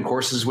of developing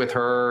courses with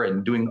her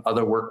and doing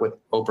other work with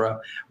Oprah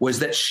was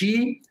that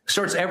she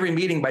starts every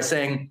meeting by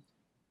saying,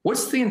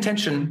 what's the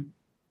intention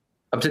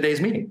of today's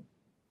meeting?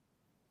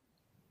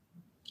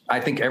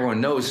 I think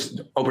everyone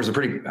knows Oprah's a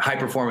pretty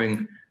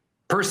high-performing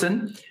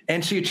person,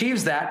 and she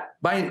achieves that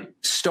by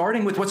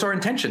starting with what's our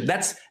intention.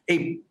 That's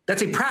a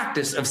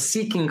practice of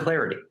seeking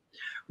clarity.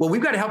 Well,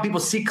 we've got to help people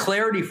seek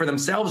clarity for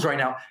themselves right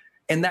now.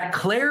 And that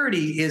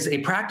clarity is a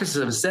practice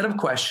of a set of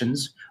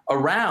questions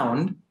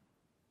around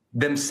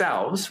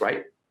themselves,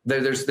 right?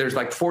 There's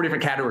like 4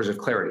 different categories of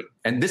clarity.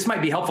 And this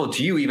might be helpful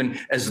to you, even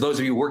as those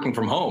of you working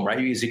from home, right?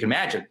 As you can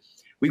imagine,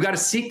 we've got to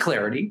seek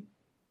clarity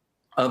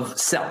of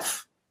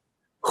self.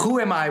 Who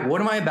am I? What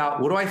am I about?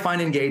 What do I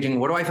find engaging?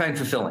 What do I find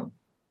fulfilling?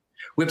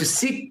 We have to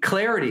seek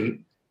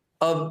clarity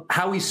of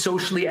how we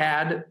socially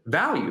add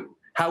value,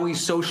 how we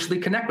socially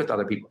connect with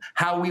other people,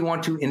 how we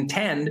want to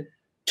intend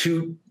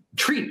to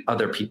treat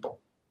other people,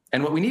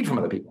 and what we need from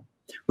other people.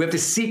 We have to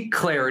seek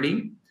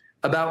clarity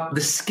about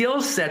the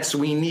skill sets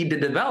we need to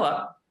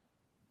develop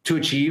to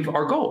achieve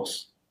our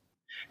goals.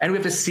 And we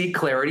have to seek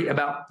clarity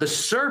about the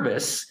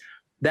service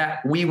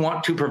that we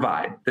want to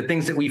provide, the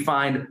things that we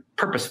find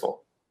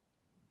purposeful,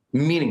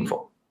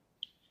 meaningful.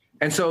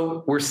 And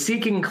so we're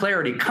seeking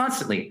clarity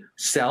constantly: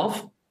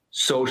 self,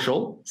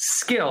 social,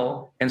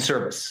 skill, and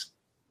service.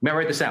 You might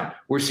write this down.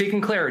 We're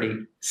seeking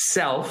clarity: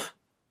 self,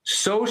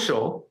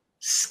 social,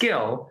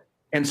 skill,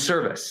 and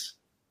service.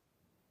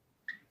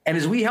 And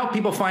as we help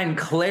people find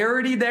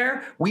clarity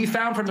there, we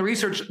found from the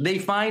research, they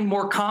find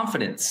more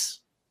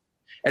confidence.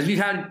 As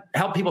we've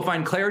helped people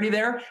find clarity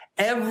there,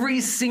 every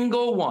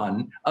single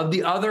one of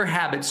the other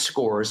habit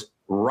scores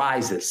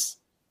rises.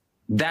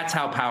 That's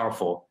how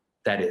powerful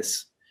that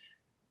is.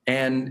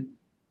 And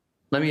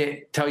let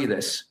me tell you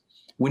this: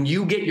 when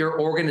you get your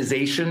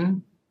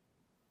organization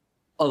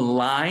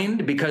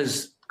aligned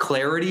because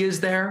clarity is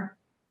there,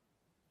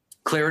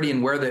 clarity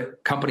in where the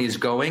company is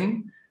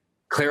going,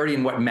 clarity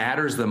in what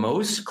matters the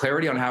most,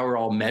 clarity on how we're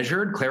all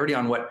measured, clarity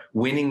on what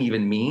winning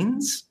even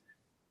means,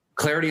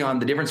 clarity on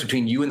the difference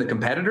between you and the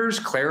competitors,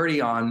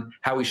 clarity on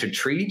how we should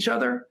treat each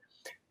other.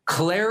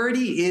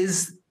 Clarity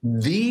is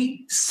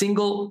the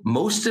single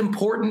most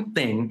important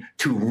thing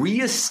to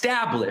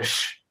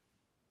reestablish,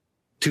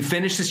 to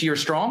finish this year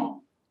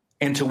strong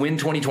and to win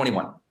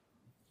 2021,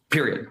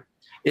 period.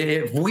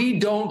 If we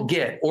don't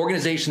get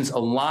organizations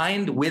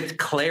aligned with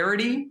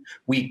clarity,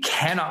 we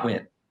cannot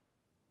win.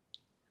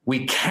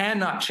 We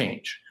cannot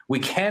change. We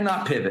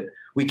cannot pivot.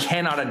 We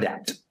cannot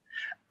adapt.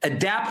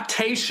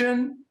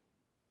 Adaptation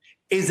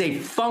is a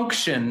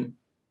function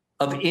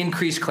of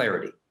increased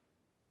clarity,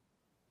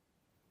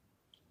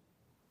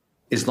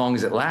 as long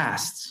as it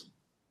lasts.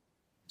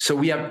 So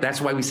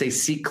that's why we say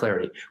seek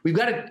clarity. We've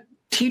got to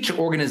teach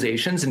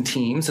organizations and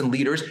teams and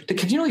leaders to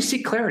continually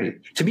seek clarity,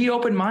 to be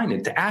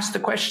open-minded, to ask the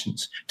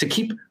questions, to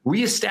keep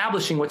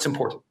reestablishing what's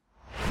important.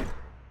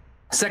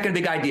 Second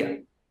big idea,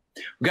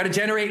 we've got to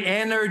generate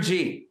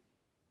energy.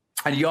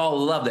 And y'all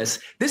love this.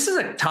 This is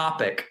a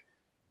topic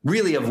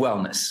really of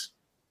wellness,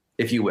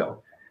 if you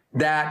will,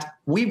 that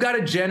we've got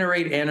to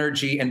generate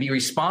energy and be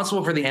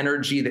responsible for the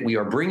energy that we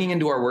are bringing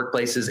into our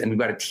workplaces. And we've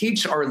got to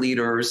teach our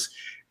leaders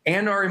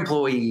and our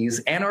employees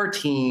and our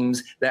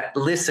teams that,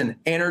 listen,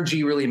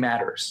 energy really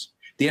matters.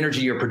 The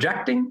energy you're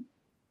projecting,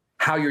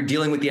 how you're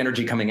dealing with the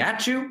energy coming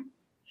at you,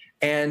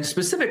 and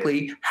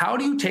specifically, how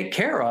do you take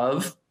care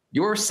of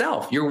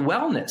yourself, your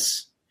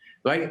wellness,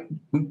 right?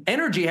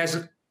 Energy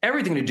has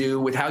everything to do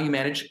with how you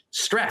manage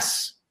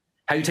stress,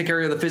 how you take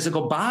care of the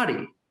physical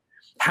body,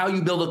 how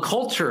you build a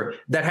culture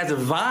that has a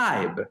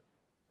vibe,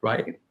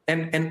 right?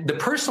 And the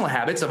personal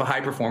habits of a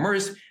high performer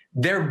is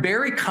they're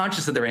very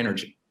conscious of their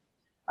energy.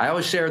 I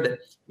always share that,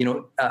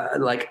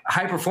 like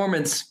high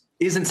performance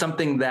isn't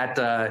something that,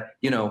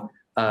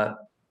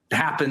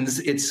 happens.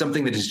 It's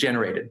something that is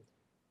generated.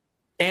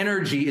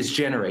 Energy is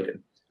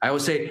generated. I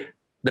always say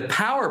the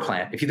power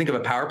plant, if you think of a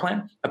power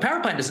plant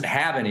doesn't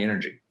have any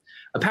energy.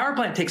 A power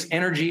plant takes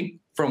energy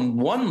from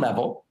one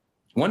level,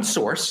 one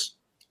source,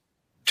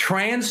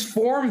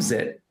 transforms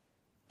it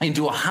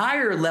into a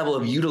higher level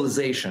of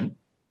utilization,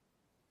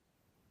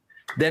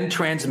 then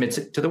transmits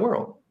it to the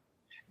world.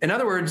 In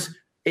other words,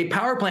 a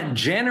power plant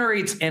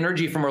generates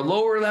energy from a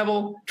lower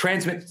level,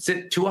 transmits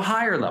it to a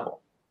higher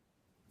level.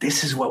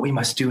 This is what we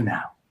must do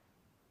now.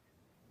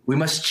 We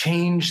must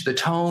change the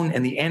tone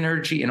and the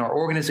energy in our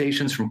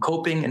organizations from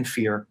coping and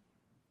fear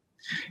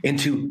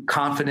into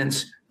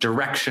confidence,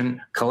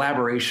 direction,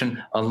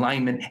 collaboration,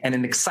 alignment, and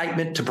an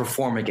excitement to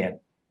perform again.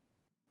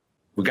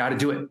 We got to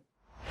do it.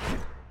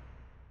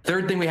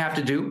 Third thing we have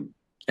to do,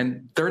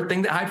 and third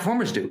thing that high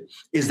performers do,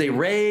 is they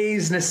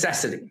raise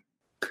necessity.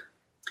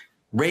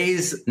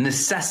 Raise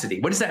necessity.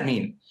 What does that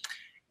mean?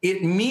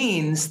 It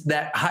means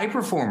that high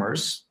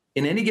performers,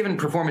 in any given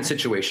performance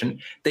situation,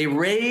 they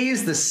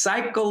raise the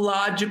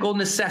psychological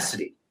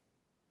necessity.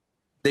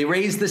 They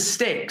raise the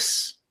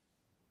stakes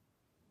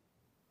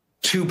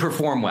to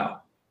perform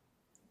well.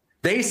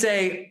 They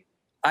say,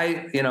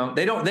 they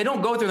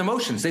don't go through the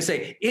motions. They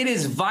say, it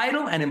is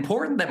vital and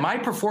important that my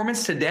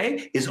performance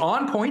today is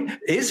on point,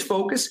 is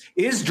focused,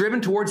 is driven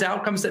towards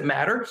outcomes that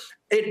matter.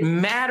 It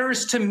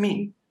matters to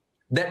me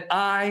that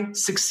I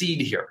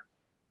succeed here,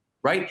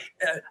 right?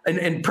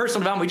 In personal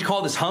development, we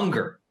call this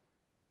hunger.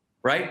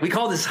 Right? We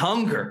call this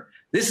hunger.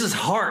 This is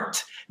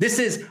heart. This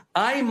is,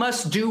 I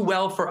must do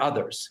well for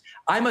others.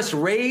 I must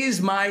raise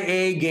my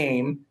A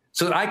game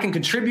so that I can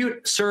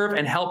contribute, serve,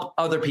 and help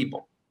other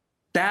people.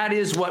 That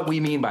is what we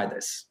mean by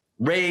this.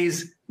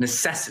 Raise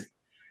necessity.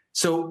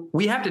 So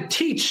we have to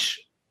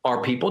teach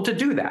our people to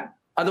do that.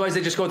 Otherwise,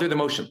 they just go through the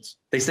motions.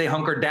 They stay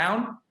hunkered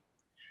down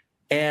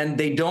and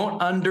they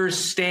don't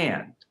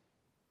understand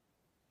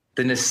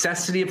the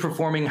necessity of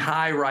performing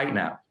high right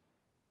now.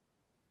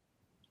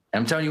 And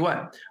I'm telling you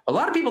what, a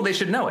lot of people, they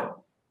should know it.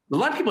 A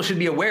lot of people should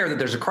be aware that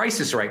there's a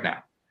crisis right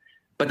now,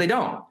 but they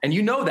don't. And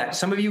you know that.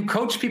 Some of you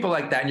coach people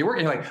like that and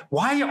you're like,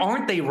 why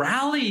aren't they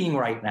rallying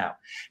right now?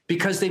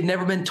 Because they've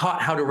never been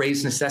taught how to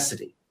raise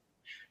necessity.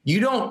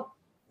 No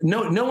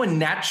one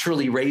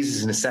naturally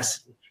raises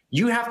necessity.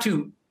 You have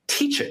to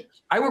teach it.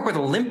 I work with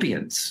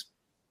Olympians,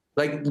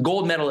 like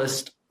gold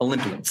medalist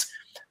Olympians.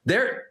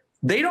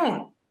 They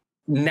don't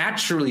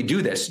naturally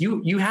do this.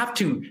 You have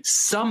to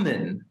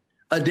summon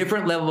a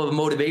different level of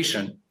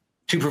motivation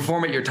to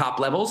perform at your top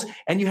levels.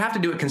 And you have to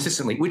do it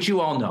consistently, which you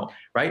all know,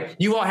 right?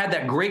 You all had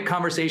that great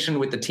conversation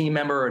with the team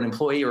member or an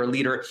employee or a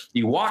leader.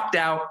 You walked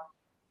out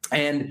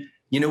and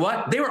you know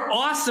what? They were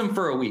awesome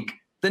for a week.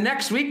 The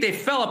next week they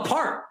fell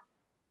apart.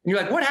 And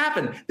you're like, what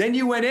happened? Then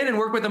you went in and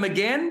worked with them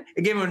again.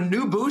 It gave them a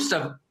new boost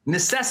of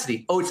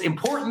necessity. Oh, it's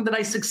important that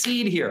I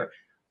succeed here.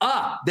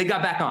 They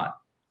got back on.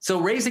 So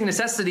raising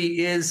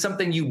necessity is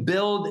something you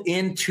build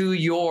into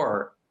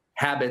your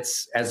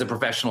habits as a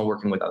professional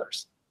working with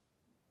others.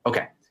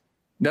 Okay,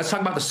 let's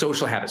talk about the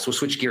social habits. We'll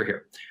switch gear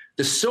here.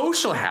 The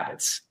social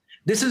habits,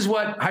 this is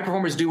what high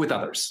performers do with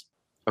others.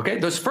 Okay,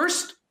 those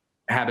first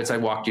habits I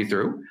walked you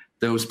through,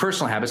 those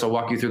personal habits, I'll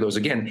walk you through those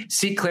again.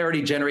 Seek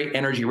clarity, generate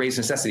energy, raise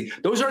necessity.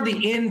 Those are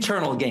the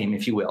internal game,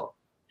 if you will.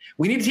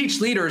 We need to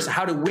teach leaders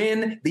how to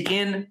win the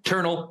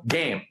internal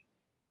game.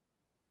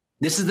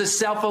 This is the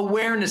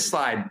self-awareness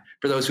slide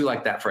for those who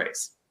like that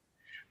phrase.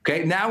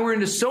 Okay, now we're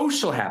into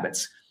social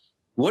habits.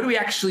 What do we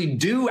actually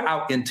do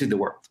out into the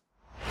world?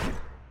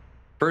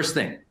 First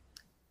thing,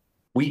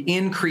 we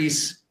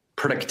increase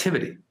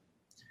productivity.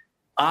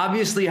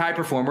 Obviously, high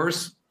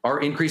performers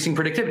are increasing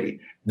productivity.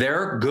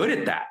 They're good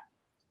at that,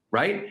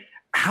 right?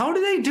 How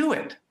do they do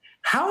it?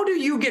 How do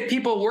you get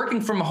people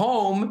working from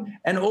home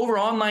and over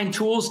online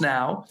tools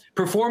now,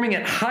 performing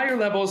at higher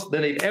levels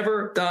than they've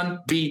ever done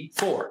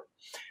before?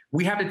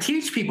 We have to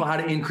teach people how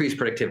to increase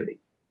productivity.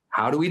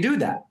 How do we do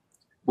that?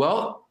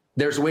 Well,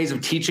 there's ways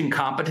of teaching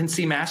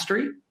competency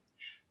mastery,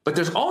 but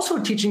there's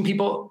also teaching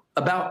people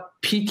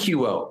about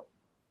PQO.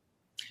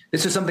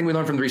 This is something we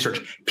learned from the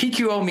research.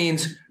 PQO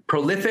means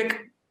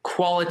prolific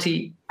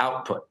quality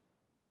output.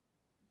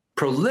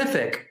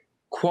 Prolific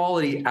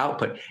quality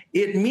output.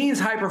 It means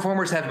high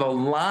performers have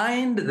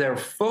aligned their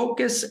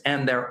focus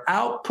and their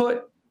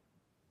output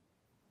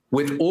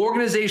with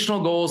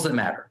organizational goals that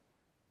matter.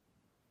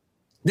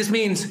 This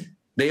means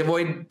they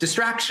avoid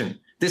distraction.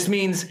 This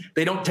means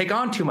they don't take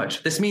on too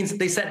much. This means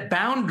they set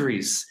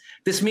boundaries.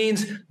 This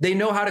means they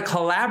know how to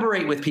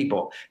collaborate with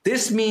people.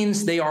 This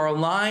means they are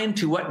aligned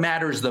to what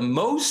matters the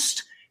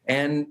most.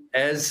 And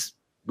as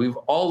we've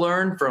all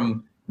learned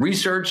from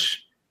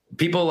research,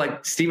 people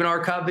like Stephen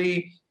R.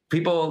 Covey,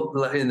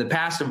 people in the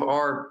past of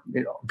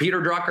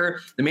Peter Drucker,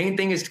 the main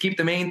thing is to keep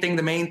the main thing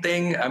the main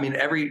thing. I mean,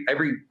 every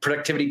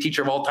productivity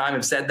teacher of all time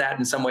have said that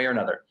in some way or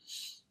another.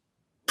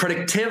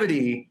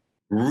 Productivity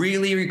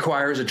really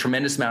requires a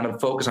tremendous amount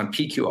of focus on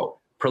PQO,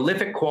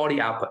 prolific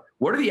quality output.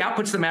 What are the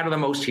outputs that matter the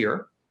most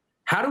here?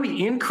 How do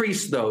we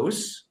increase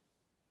those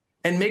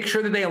and make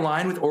sure that they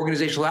align with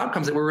organizational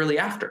outcomes that we're really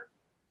after?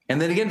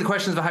 And then again, the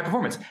questions of high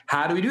performance.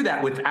 How do we do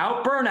that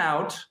without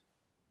burnout,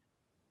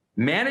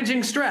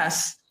 managing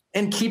stress,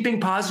 and keeping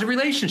positive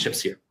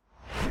relationships here?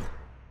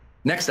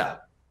 Next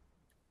up,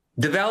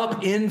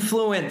 develop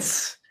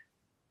influence.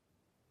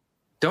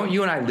 Don't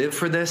you and I live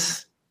for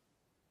this?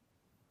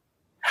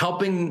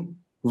 Helping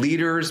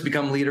leaders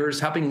become leaders,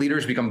 helping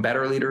leaders become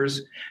better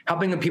leaders,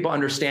 helping people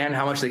understand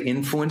how much they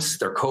influence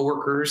their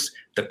coworkers,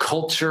 the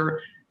culture,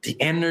 the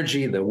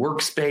energy, the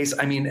workspace.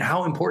 I mean,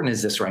 how important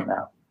is this right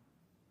now?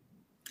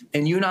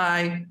 And you and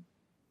I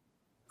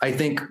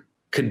think,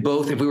 could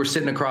both, if we were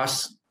sitting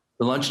across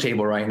the lunch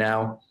table right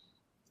now,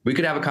 we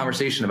could have a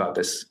conversation about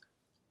this.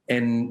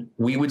 And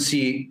we would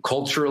see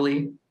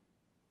culturally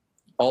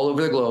all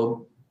over the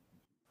globe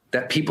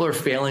that people are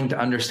failing to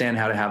understand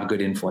how to have a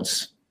good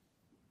influence.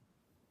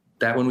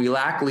 That when we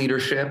lack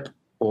leadership,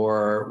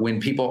 or when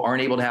people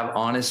aren't able to have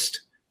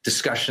honest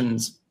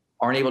discussions,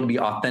 aren't able to be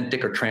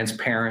authentic or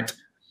transparent,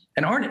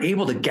 and aren't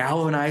able to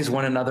galvanize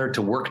one another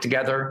to work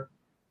together,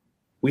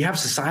 we have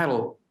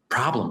societal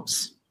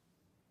problems.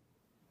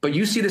 But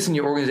you see this in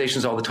your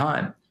organizations all the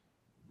time.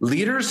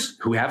 Leaders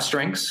who have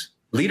strengths,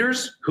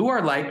 leaders who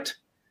are liked,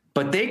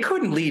 but they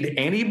couldn't lead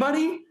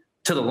anybody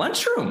to the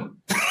lunchroom.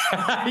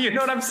 You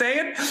know what I'm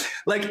saying?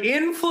 Like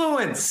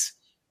influence.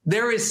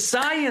 There is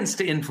science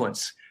to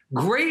influence.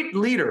 Great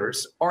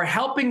leaders are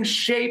helping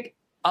shape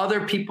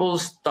other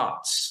people's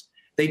thoughts.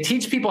 They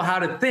teach people how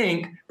to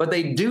think, but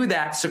they do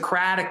that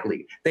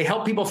Socratically. They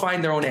help people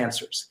find their own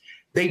answers.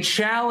 They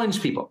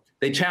challenge people.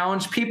 They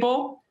challenge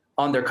people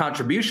on their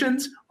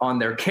contributions, on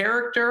their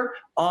character,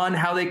 on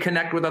how they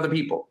connect with other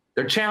people.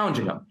 They're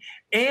challenging them.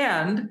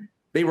 And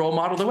they role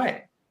model the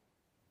way.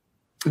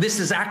 This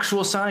is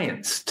actual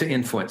science to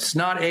influence,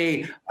 not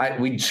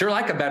we'd sure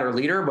like a better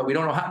leader, but we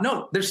don't know how.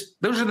 No, those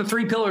are the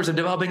three pillars of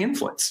developing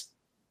influence.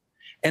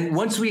 And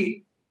once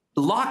we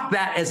lock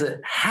that as a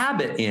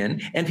habit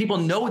in, and people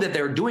know that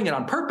they're doing it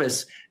on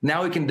purpose,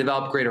 now we can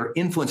develop greater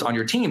influence on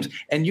your teams.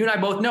 And you and I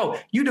both know,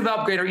 you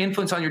develop greater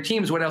influence on your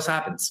teams, what else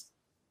happens?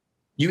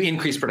 You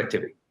increase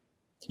productivity.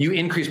 You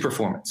increase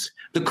performance.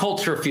 The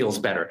culture feels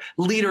better.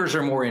 Leaders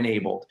are more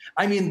enabled.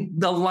 I mean,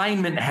 the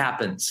alignment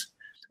happens.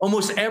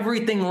 Almost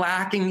everything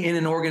lacking in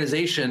an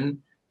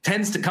organization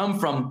tends to come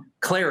from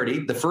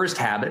clarity, the first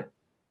habit,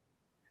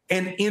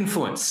 and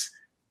influence,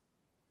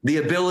 the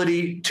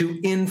ability to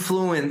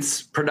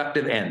influence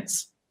productive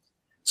ends.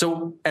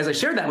 So as I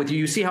shared that with you,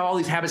 you see how all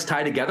these habits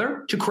tie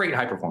together to create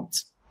high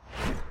performance.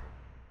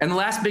 And the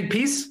last big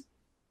piece,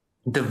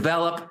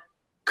 develop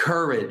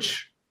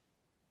courage.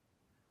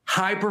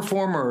 High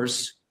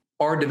performers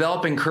are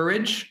developing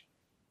courage.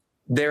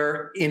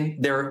 They're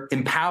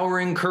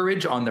empowering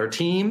courage on their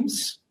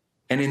teams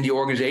and in the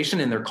organization,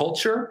 in their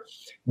culture.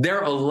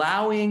 They're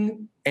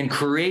allowing and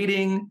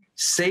creating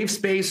safe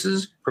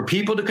spaces for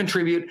people to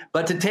contribute,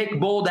 but to take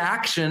bold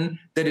action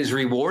that is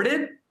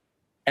rewarded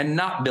and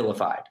not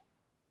vilified.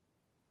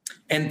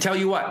 And tell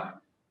you what,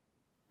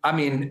 I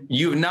mean,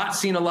 you've not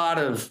seen a lot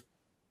of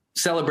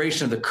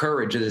celebration of the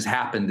courage that has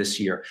happened this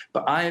year.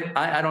 But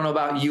I don't know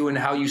about you and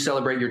how you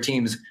celebrate your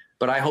teams,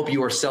 but I hope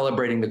you are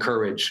celebrating the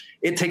courage.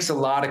 It takes a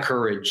lot of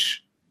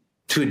courage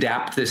to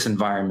adapt this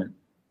environment.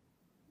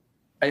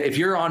 If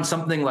you're on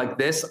something like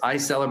this, I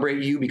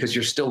celebrate you because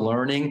you're still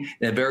learning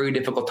in a very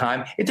difficult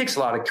time. It takes a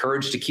lot of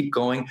courage to keep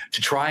going,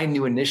 to try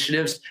new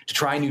initiatives, to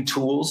try new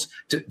tools,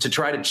 to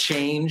try to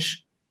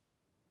change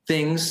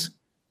things.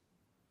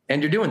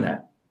 And you're doing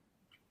that.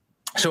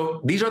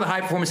 So these are the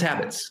high performance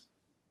habits.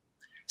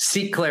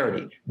 Seek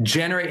clarity,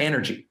 generate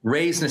energy,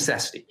 raise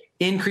necessity,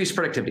 increase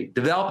productivity,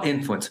 develop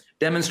influence,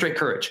 demonstrate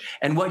courage.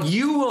 And what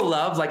you will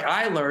love, like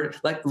I learned,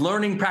 like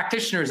learning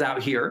practitioners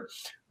out here,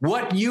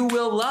 what you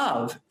will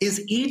love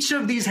is each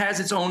of these has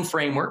its own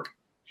framework.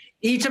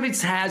 Each of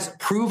it has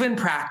proven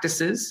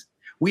practices.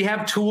 We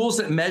have tools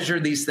that measure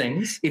these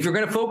things. If you're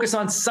going to focus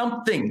on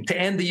something to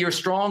end the year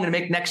strong and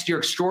make next year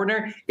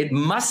extraordinary, it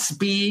must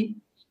be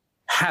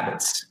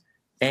habits.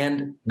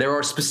 And there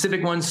are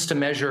specific ones to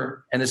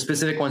measure and the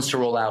specific ones to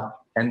roll out.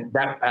 And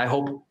that, I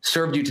hope,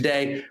 served you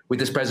today with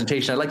this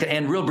presentation. I'd like to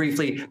end real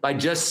briefly by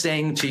just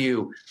saying to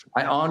you,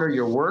 I honor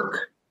your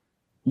work.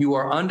 You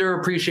are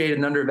underappreciated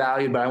and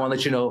undervalued, but I want to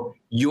let you know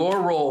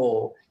your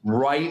role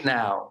right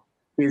now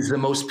is the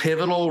most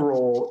pivotal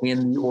role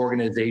in the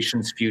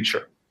organization's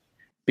future.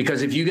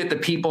 Because if you get the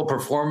people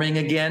performing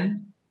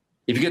again,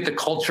 if you get the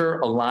culture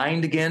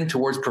aligned again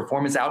towards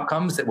performance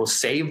outcomes that will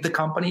save the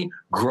company,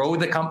 grow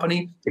the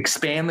company,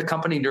 expand the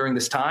company during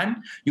this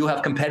time, you'll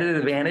have competitive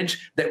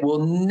advantage that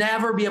we'll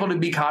never be able to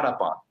be caught up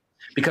on.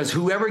 Because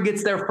whoever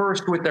gets there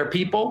first with their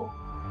people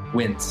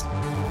wins.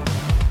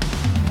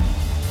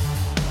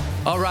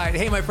 All right.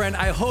 Hey, my friend,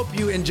 I hope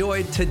you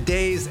enjoyed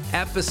today's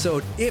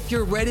episode. If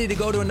you're ready to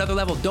go to another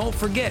level, don't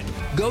forget,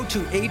 go to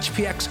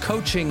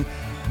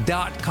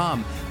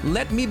hpxcoaching.com.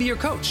 Let me be your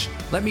coach.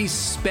 Let me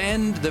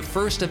spend the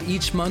first of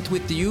each month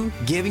with you,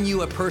 giving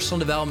you a personal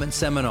development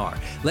seminar.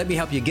 Let me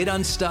help you get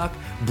unstuck,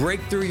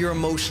 break through your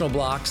emotional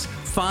blocks,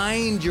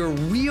 find your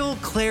real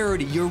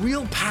clarity, your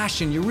real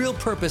passion, your real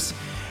purpose,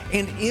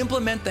 and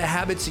implement the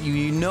habits that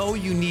you know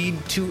you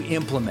need to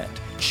implement.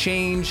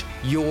 Change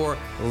your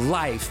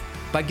life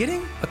by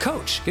getting a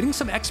coach, getting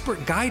some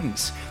expert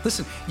guidance.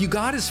 Listen, you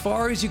got as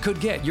far as you could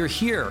get. You're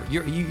here.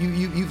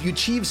 You've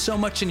achieved so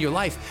much in your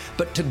life,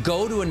 but to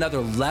go to another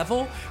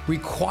level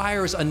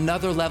requires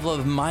another level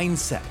of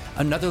mindset,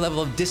 another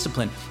level of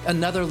discipline,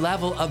 another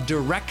level of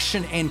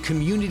direction and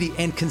community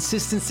and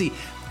consistency.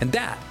 And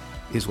that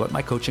is what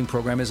my coaching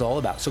program is all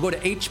about. So go to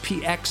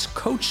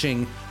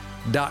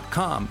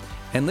hpxcoaching.com.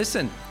 And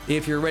listen,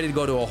 if you're ready to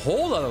go to a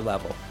whole other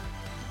level,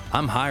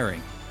 I'm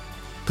hiring.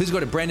 Please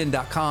go to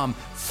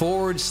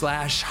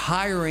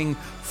brendon.com/hiring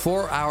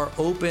for our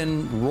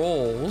open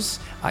roles.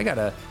 I got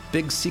a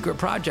big secret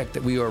project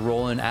that we are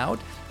rolling out,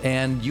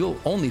 and you'll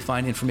only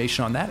find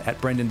information on that at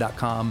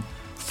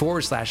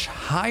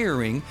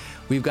brendon.com/hiring.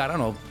 We've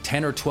got,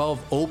 10 or 12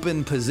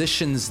 open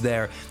positions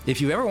there. If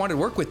you ever wanted to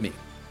work with me,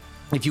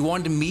 if you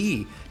wanted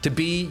me to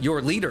be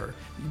your leader,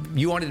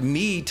 you wanted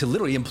me to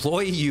literally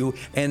employ you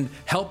and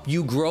help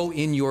you grow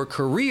in your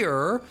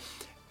career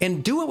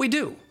and do what we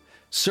do,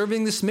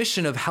 serving this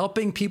mission of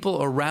helping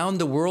people around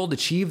the world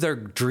achieve their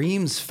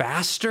dreams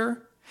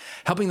faster,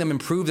 helping them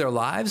improve their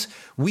lives.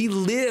 We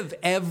live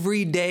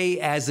every day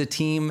as a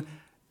team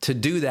to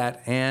do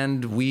that,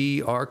 and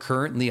we are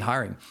currently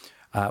hiring.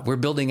 We're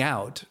building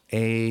out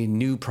a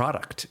new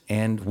product,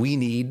 and we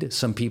need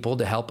some people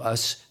to help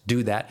us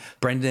do that.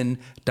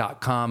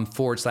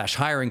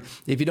 brendon.com/hiring.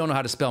 If you don't know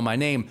how to spell my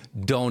name,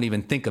 don't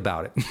even think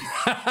about it.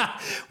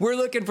 We're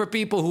looking for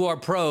people who are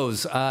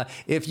pros.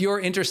 If you're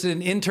interested in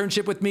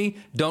internship with me,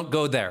 don't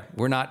go there.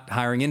 We're not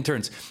hiring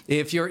interns.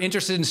 If you're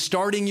interested in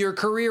starting your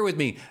career with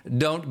me,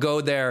 don't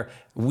go there.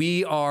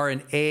 We are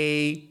an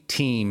A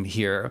team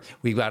here.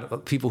 We've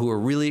got people who are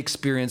really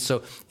experienced.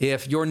 So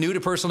if you're new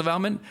to personal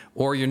development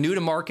or you're new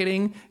to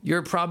marketing,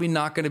 you're probably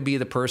not going to be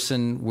the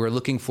person we're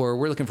looking for.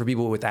 We're looking for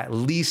people with at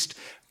least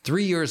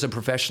 3 years of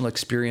professional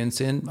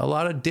experience in a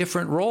lot of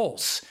different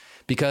roles,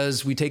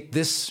 because we take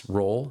this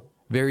role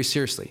very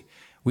seriously.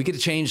 We get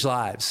to change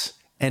lives,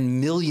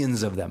 and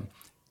millions of them,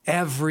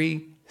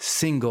 every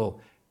single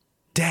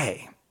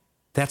day.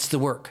 That's the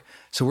work.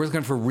 So we're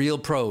looking for real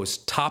pros,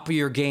 top of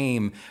your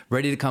game,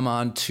 ready to come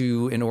on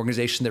to an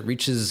organization that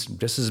reaches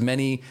just as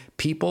many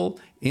people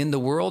in the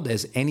world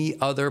as any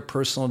other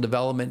personal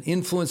development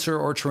influencer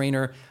or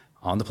trainer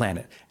on the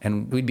planet.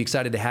 And we'd be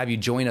excited to have you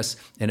join us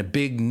in a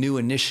big new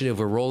initiative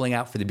we're rolling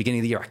out for the beginning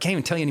of the year. I can't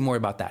even tell you any more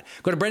about that.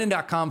 Go to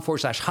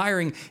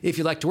brendon.com/hiring if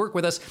you'd like to work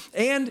with us.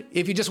 And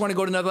if you just want to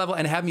go to another level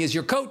and have me as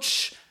your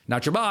coach,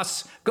 not your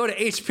boss, go to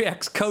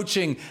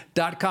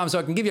hpxcoaching.com so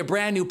I can give you a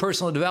brand new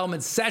personal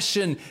development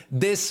session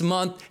this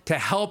month to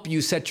help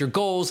you set your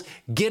goals,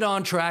 get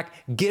on track,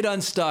 get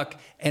unstuck,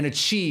 and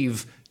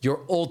achieve your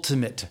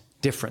ultimate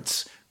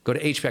difference. Go to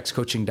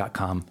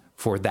hpxcoaching.com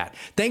for that.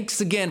 Thanks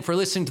again for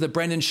listening to The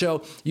Brendon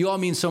Show. You all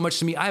mean so much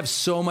to me. I have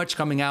so much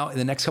coming out in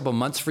the next couple of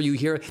months for you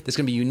here that's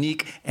going to be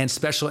unique and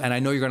special, and I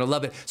know you're going to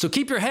love it. So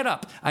keep your head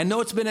up. I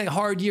know it's been a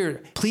hard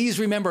year. Please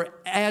remember,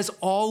 as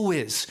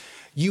always,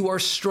 you are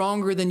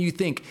stronger than you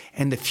think,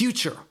 and the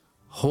future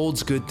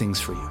holds good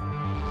things for you.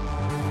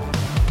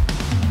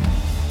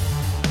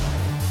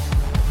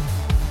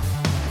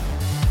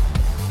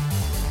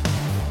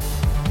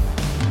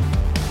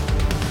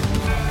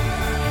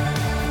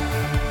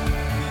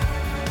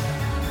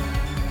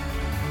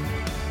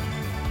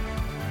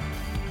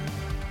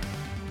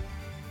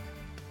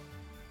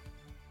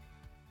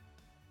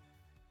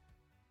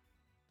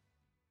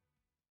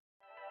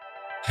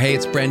 Hey,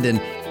 it's Brendon,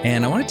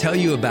 and I want to tell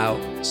you about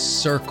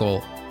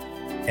Circle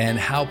and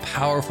how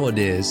powerful it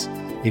is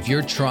if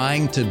you're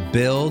trying to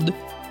build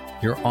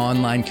your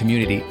online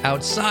community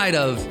outside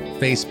of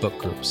Facebook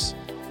groups.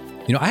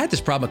 I had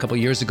this problem a couple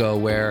of years ago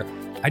where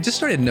I just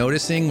started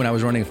noticing when I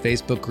was running a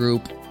Facebook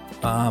group,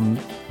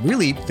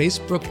 really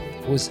Facebook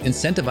was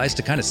incentivized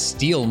to kind of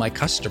steal my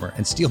customer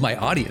and steal my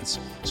audience.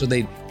 So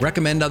they'd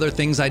recommend other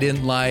things I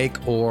didn't like,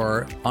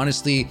 or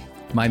honestly,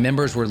 my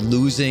members were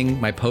losing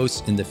my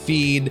posts in the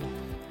feed.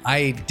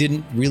 I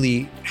didn't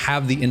really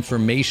have the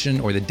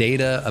information or the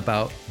data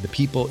about the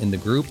people in the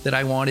group that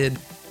I wanted.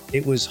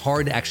 It was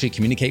hard to actually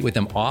communicate with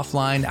them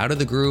offline, out of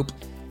the group.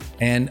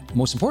 And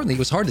most importantly, it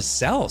was hard to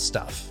sell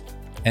stuff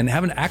and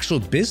have an actual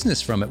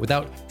business from it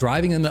without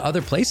driving them to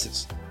other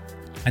places.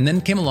 And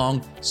then came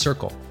along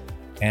Circle.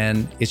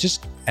 And it's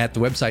just at the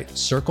website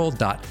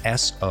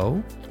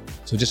circle.so.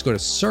 So just go to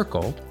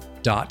circle.so.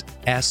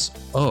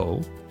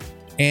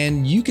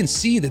 And you can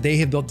see that they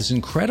have built this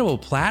incredible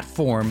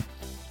platform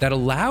that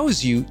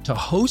allows you to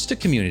host a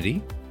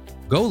community,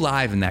 go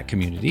live in that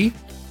community,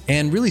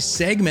 and really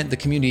segment the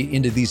community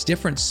into these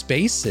different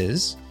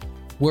spaces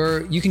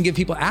where you can give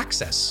people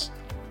access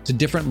to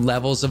different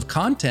levels of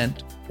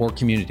content or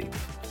community,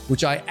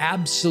 which I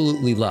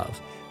absolutely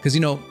love. Because,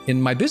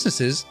 in my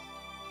businesses,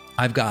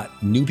 I've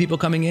got new people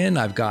coming in,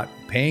 I've got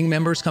paying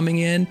members coming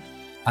in,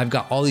 I've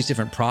got all these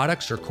different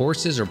products or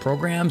courses or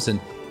programs, and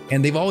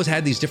they've always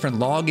had these different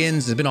logins.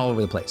 It's been all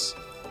over the place.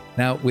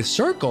 Now with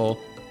Circle,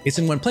 it's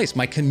in one place.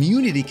 My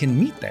community can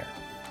meet there.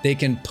 They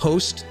can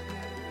post,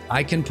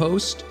 I can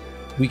post.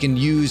 We can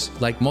use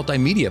like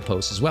multimedia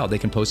posts as well. They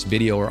can post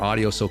video or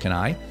audio, so can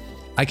I.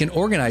 I can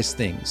organize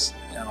things,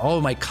 all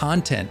of my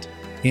content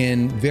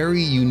in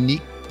very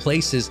unique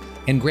places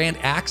and grant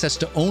access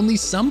to only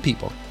some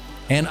people.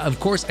 And of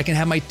course, I can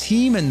have my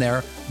team in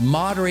there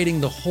moderating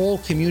the whole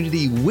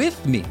community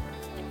with me.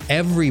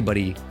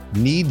 Everybody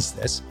needs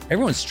this.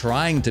 Everyone's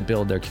trying to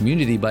build their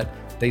community, but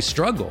they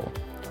struggle.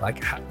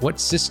 Like, what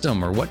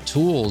system or what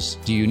tools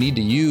do you need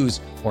to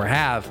use or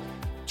have?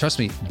 Trust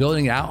me,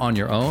 building it out on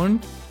your own,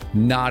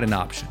 not an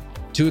option.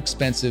 Too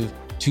expensive,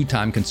 too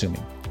time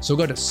consuming. So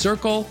go to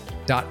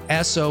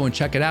circle.so and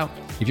check it out.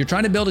 If you're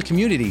trying to build a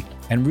community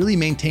and really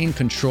maintain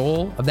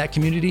control of that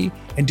community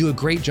and do a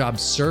great job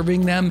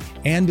serving them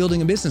and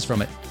building a business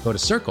from it, go to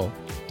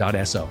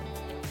circle.so.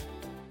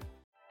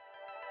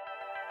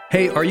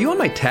 Hey, are you on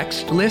my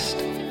text list?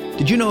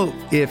 Did you know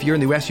if you're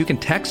in the US, you can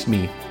text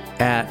me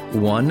at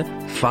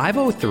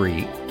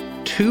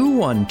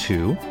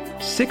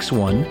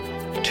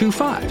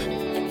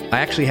 1-503-212-6125. I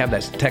actually have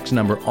that text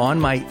number on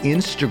my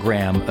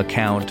Instagram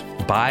account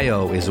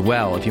bio as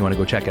well, if you want to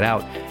go check it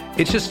out.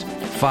 It's just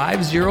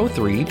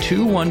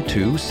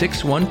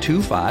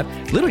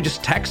 503-212-6125. Literally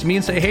just text me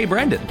and say, hey,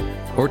 Brendan.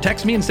 Or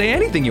text me and say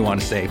anything you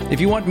want to say. If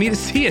you want me to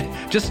see it,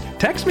 just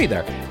text me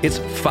there. It's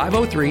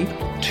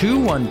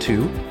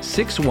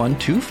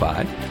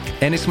 503-212-6125.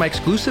 And it's my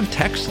exclusive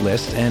text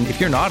list. And if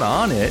you're not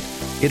on it,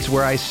 it's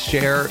where I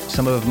share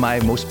some of my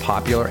most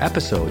popular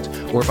episodes.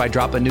 Or if I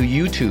drop a new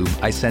YouTube,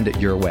 I send it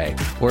your way.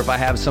 Or if I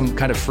have some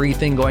kind of free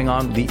thing going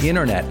on the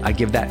internet, I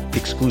give that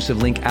exclusive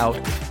link out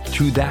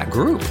to that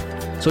group.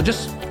 So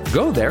just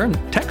go there and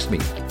text me.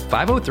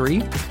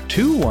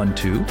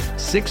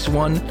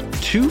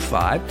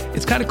 503-212-6125.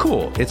 It's kind of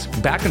cool. It's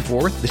back and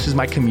forth. This is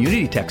my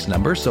community text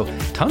number. So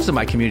tons of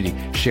my community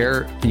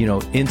share,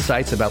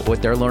 insights about what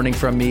they're learning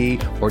from me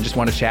or just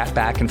want to chat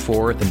back and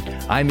forth. And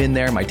I'm in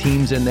there, my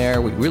team's in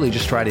there. We really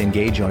just try to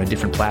engage you on a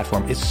different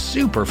platform. It's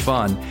super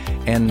fun.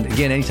 And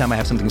again, anytime I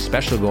have something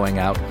special going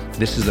out,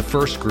 this is the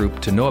first group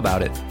to know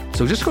about it.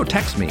 So just go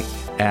text me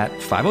at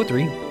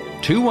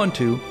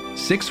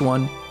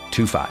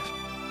 503-212-6125.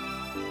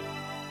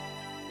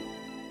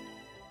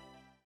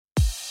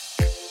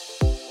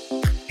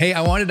 Hey,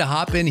 I wanted to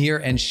hop in here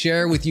and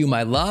share with you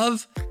my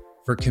love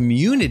for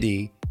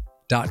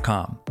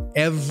community.com.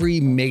 Every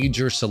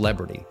major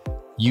celebrity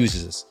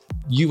uses this.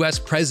 US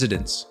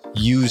presidents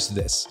use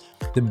this.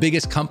 The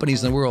biggest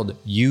companies in the world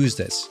use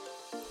this.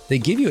 They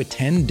give you a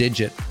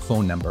 10-digit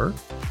phone number,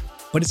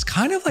 but it's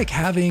kind of like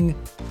having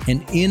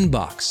an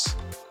inbox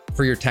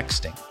for your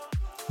texting.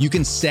 You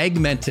can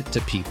segment it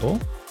to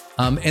people,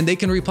 and they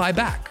can reply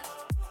back.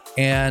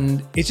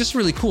 And it's just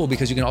really cool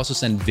because you can also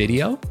send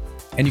video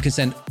and you can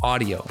send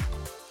audio.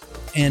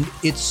 And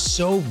it's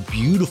so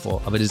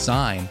beautiful of a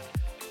design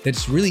that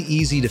it's really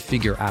easy to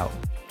figure out.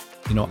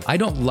 I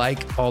don't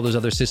like all those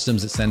other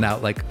systems that send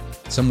out like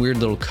some weird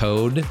little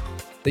code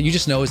that you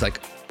just know is like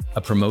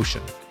a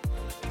promotion.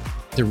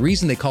 The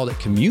reason they called it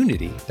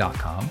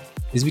community.com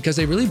is because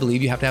they really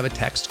believe you have to have a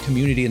text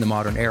community in the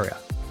modern era.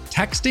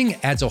 Texting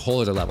adds a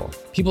whole other level.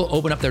 People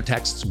open up their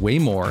texts way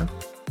more.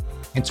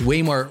 It's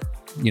way more,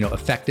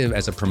 effective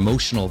as a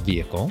promotional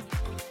vehicle.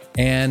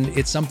 And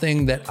it's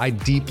something that I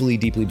deeply,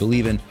 deeply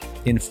believe in.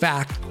 In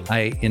fact,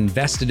 I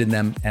invested in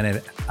them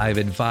and I've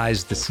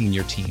advised the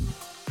senior team.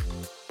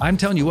 I'm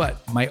telling you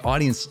what, my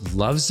audience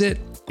loves it.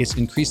 It's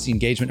increased the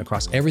engagement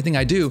across everything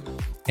I do.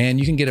 And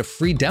you can get a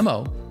free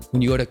demo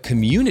when you go to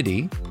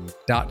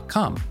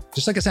community.com.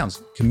 Just like it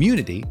sounds,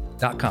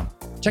 community.com.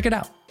 Check it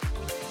out.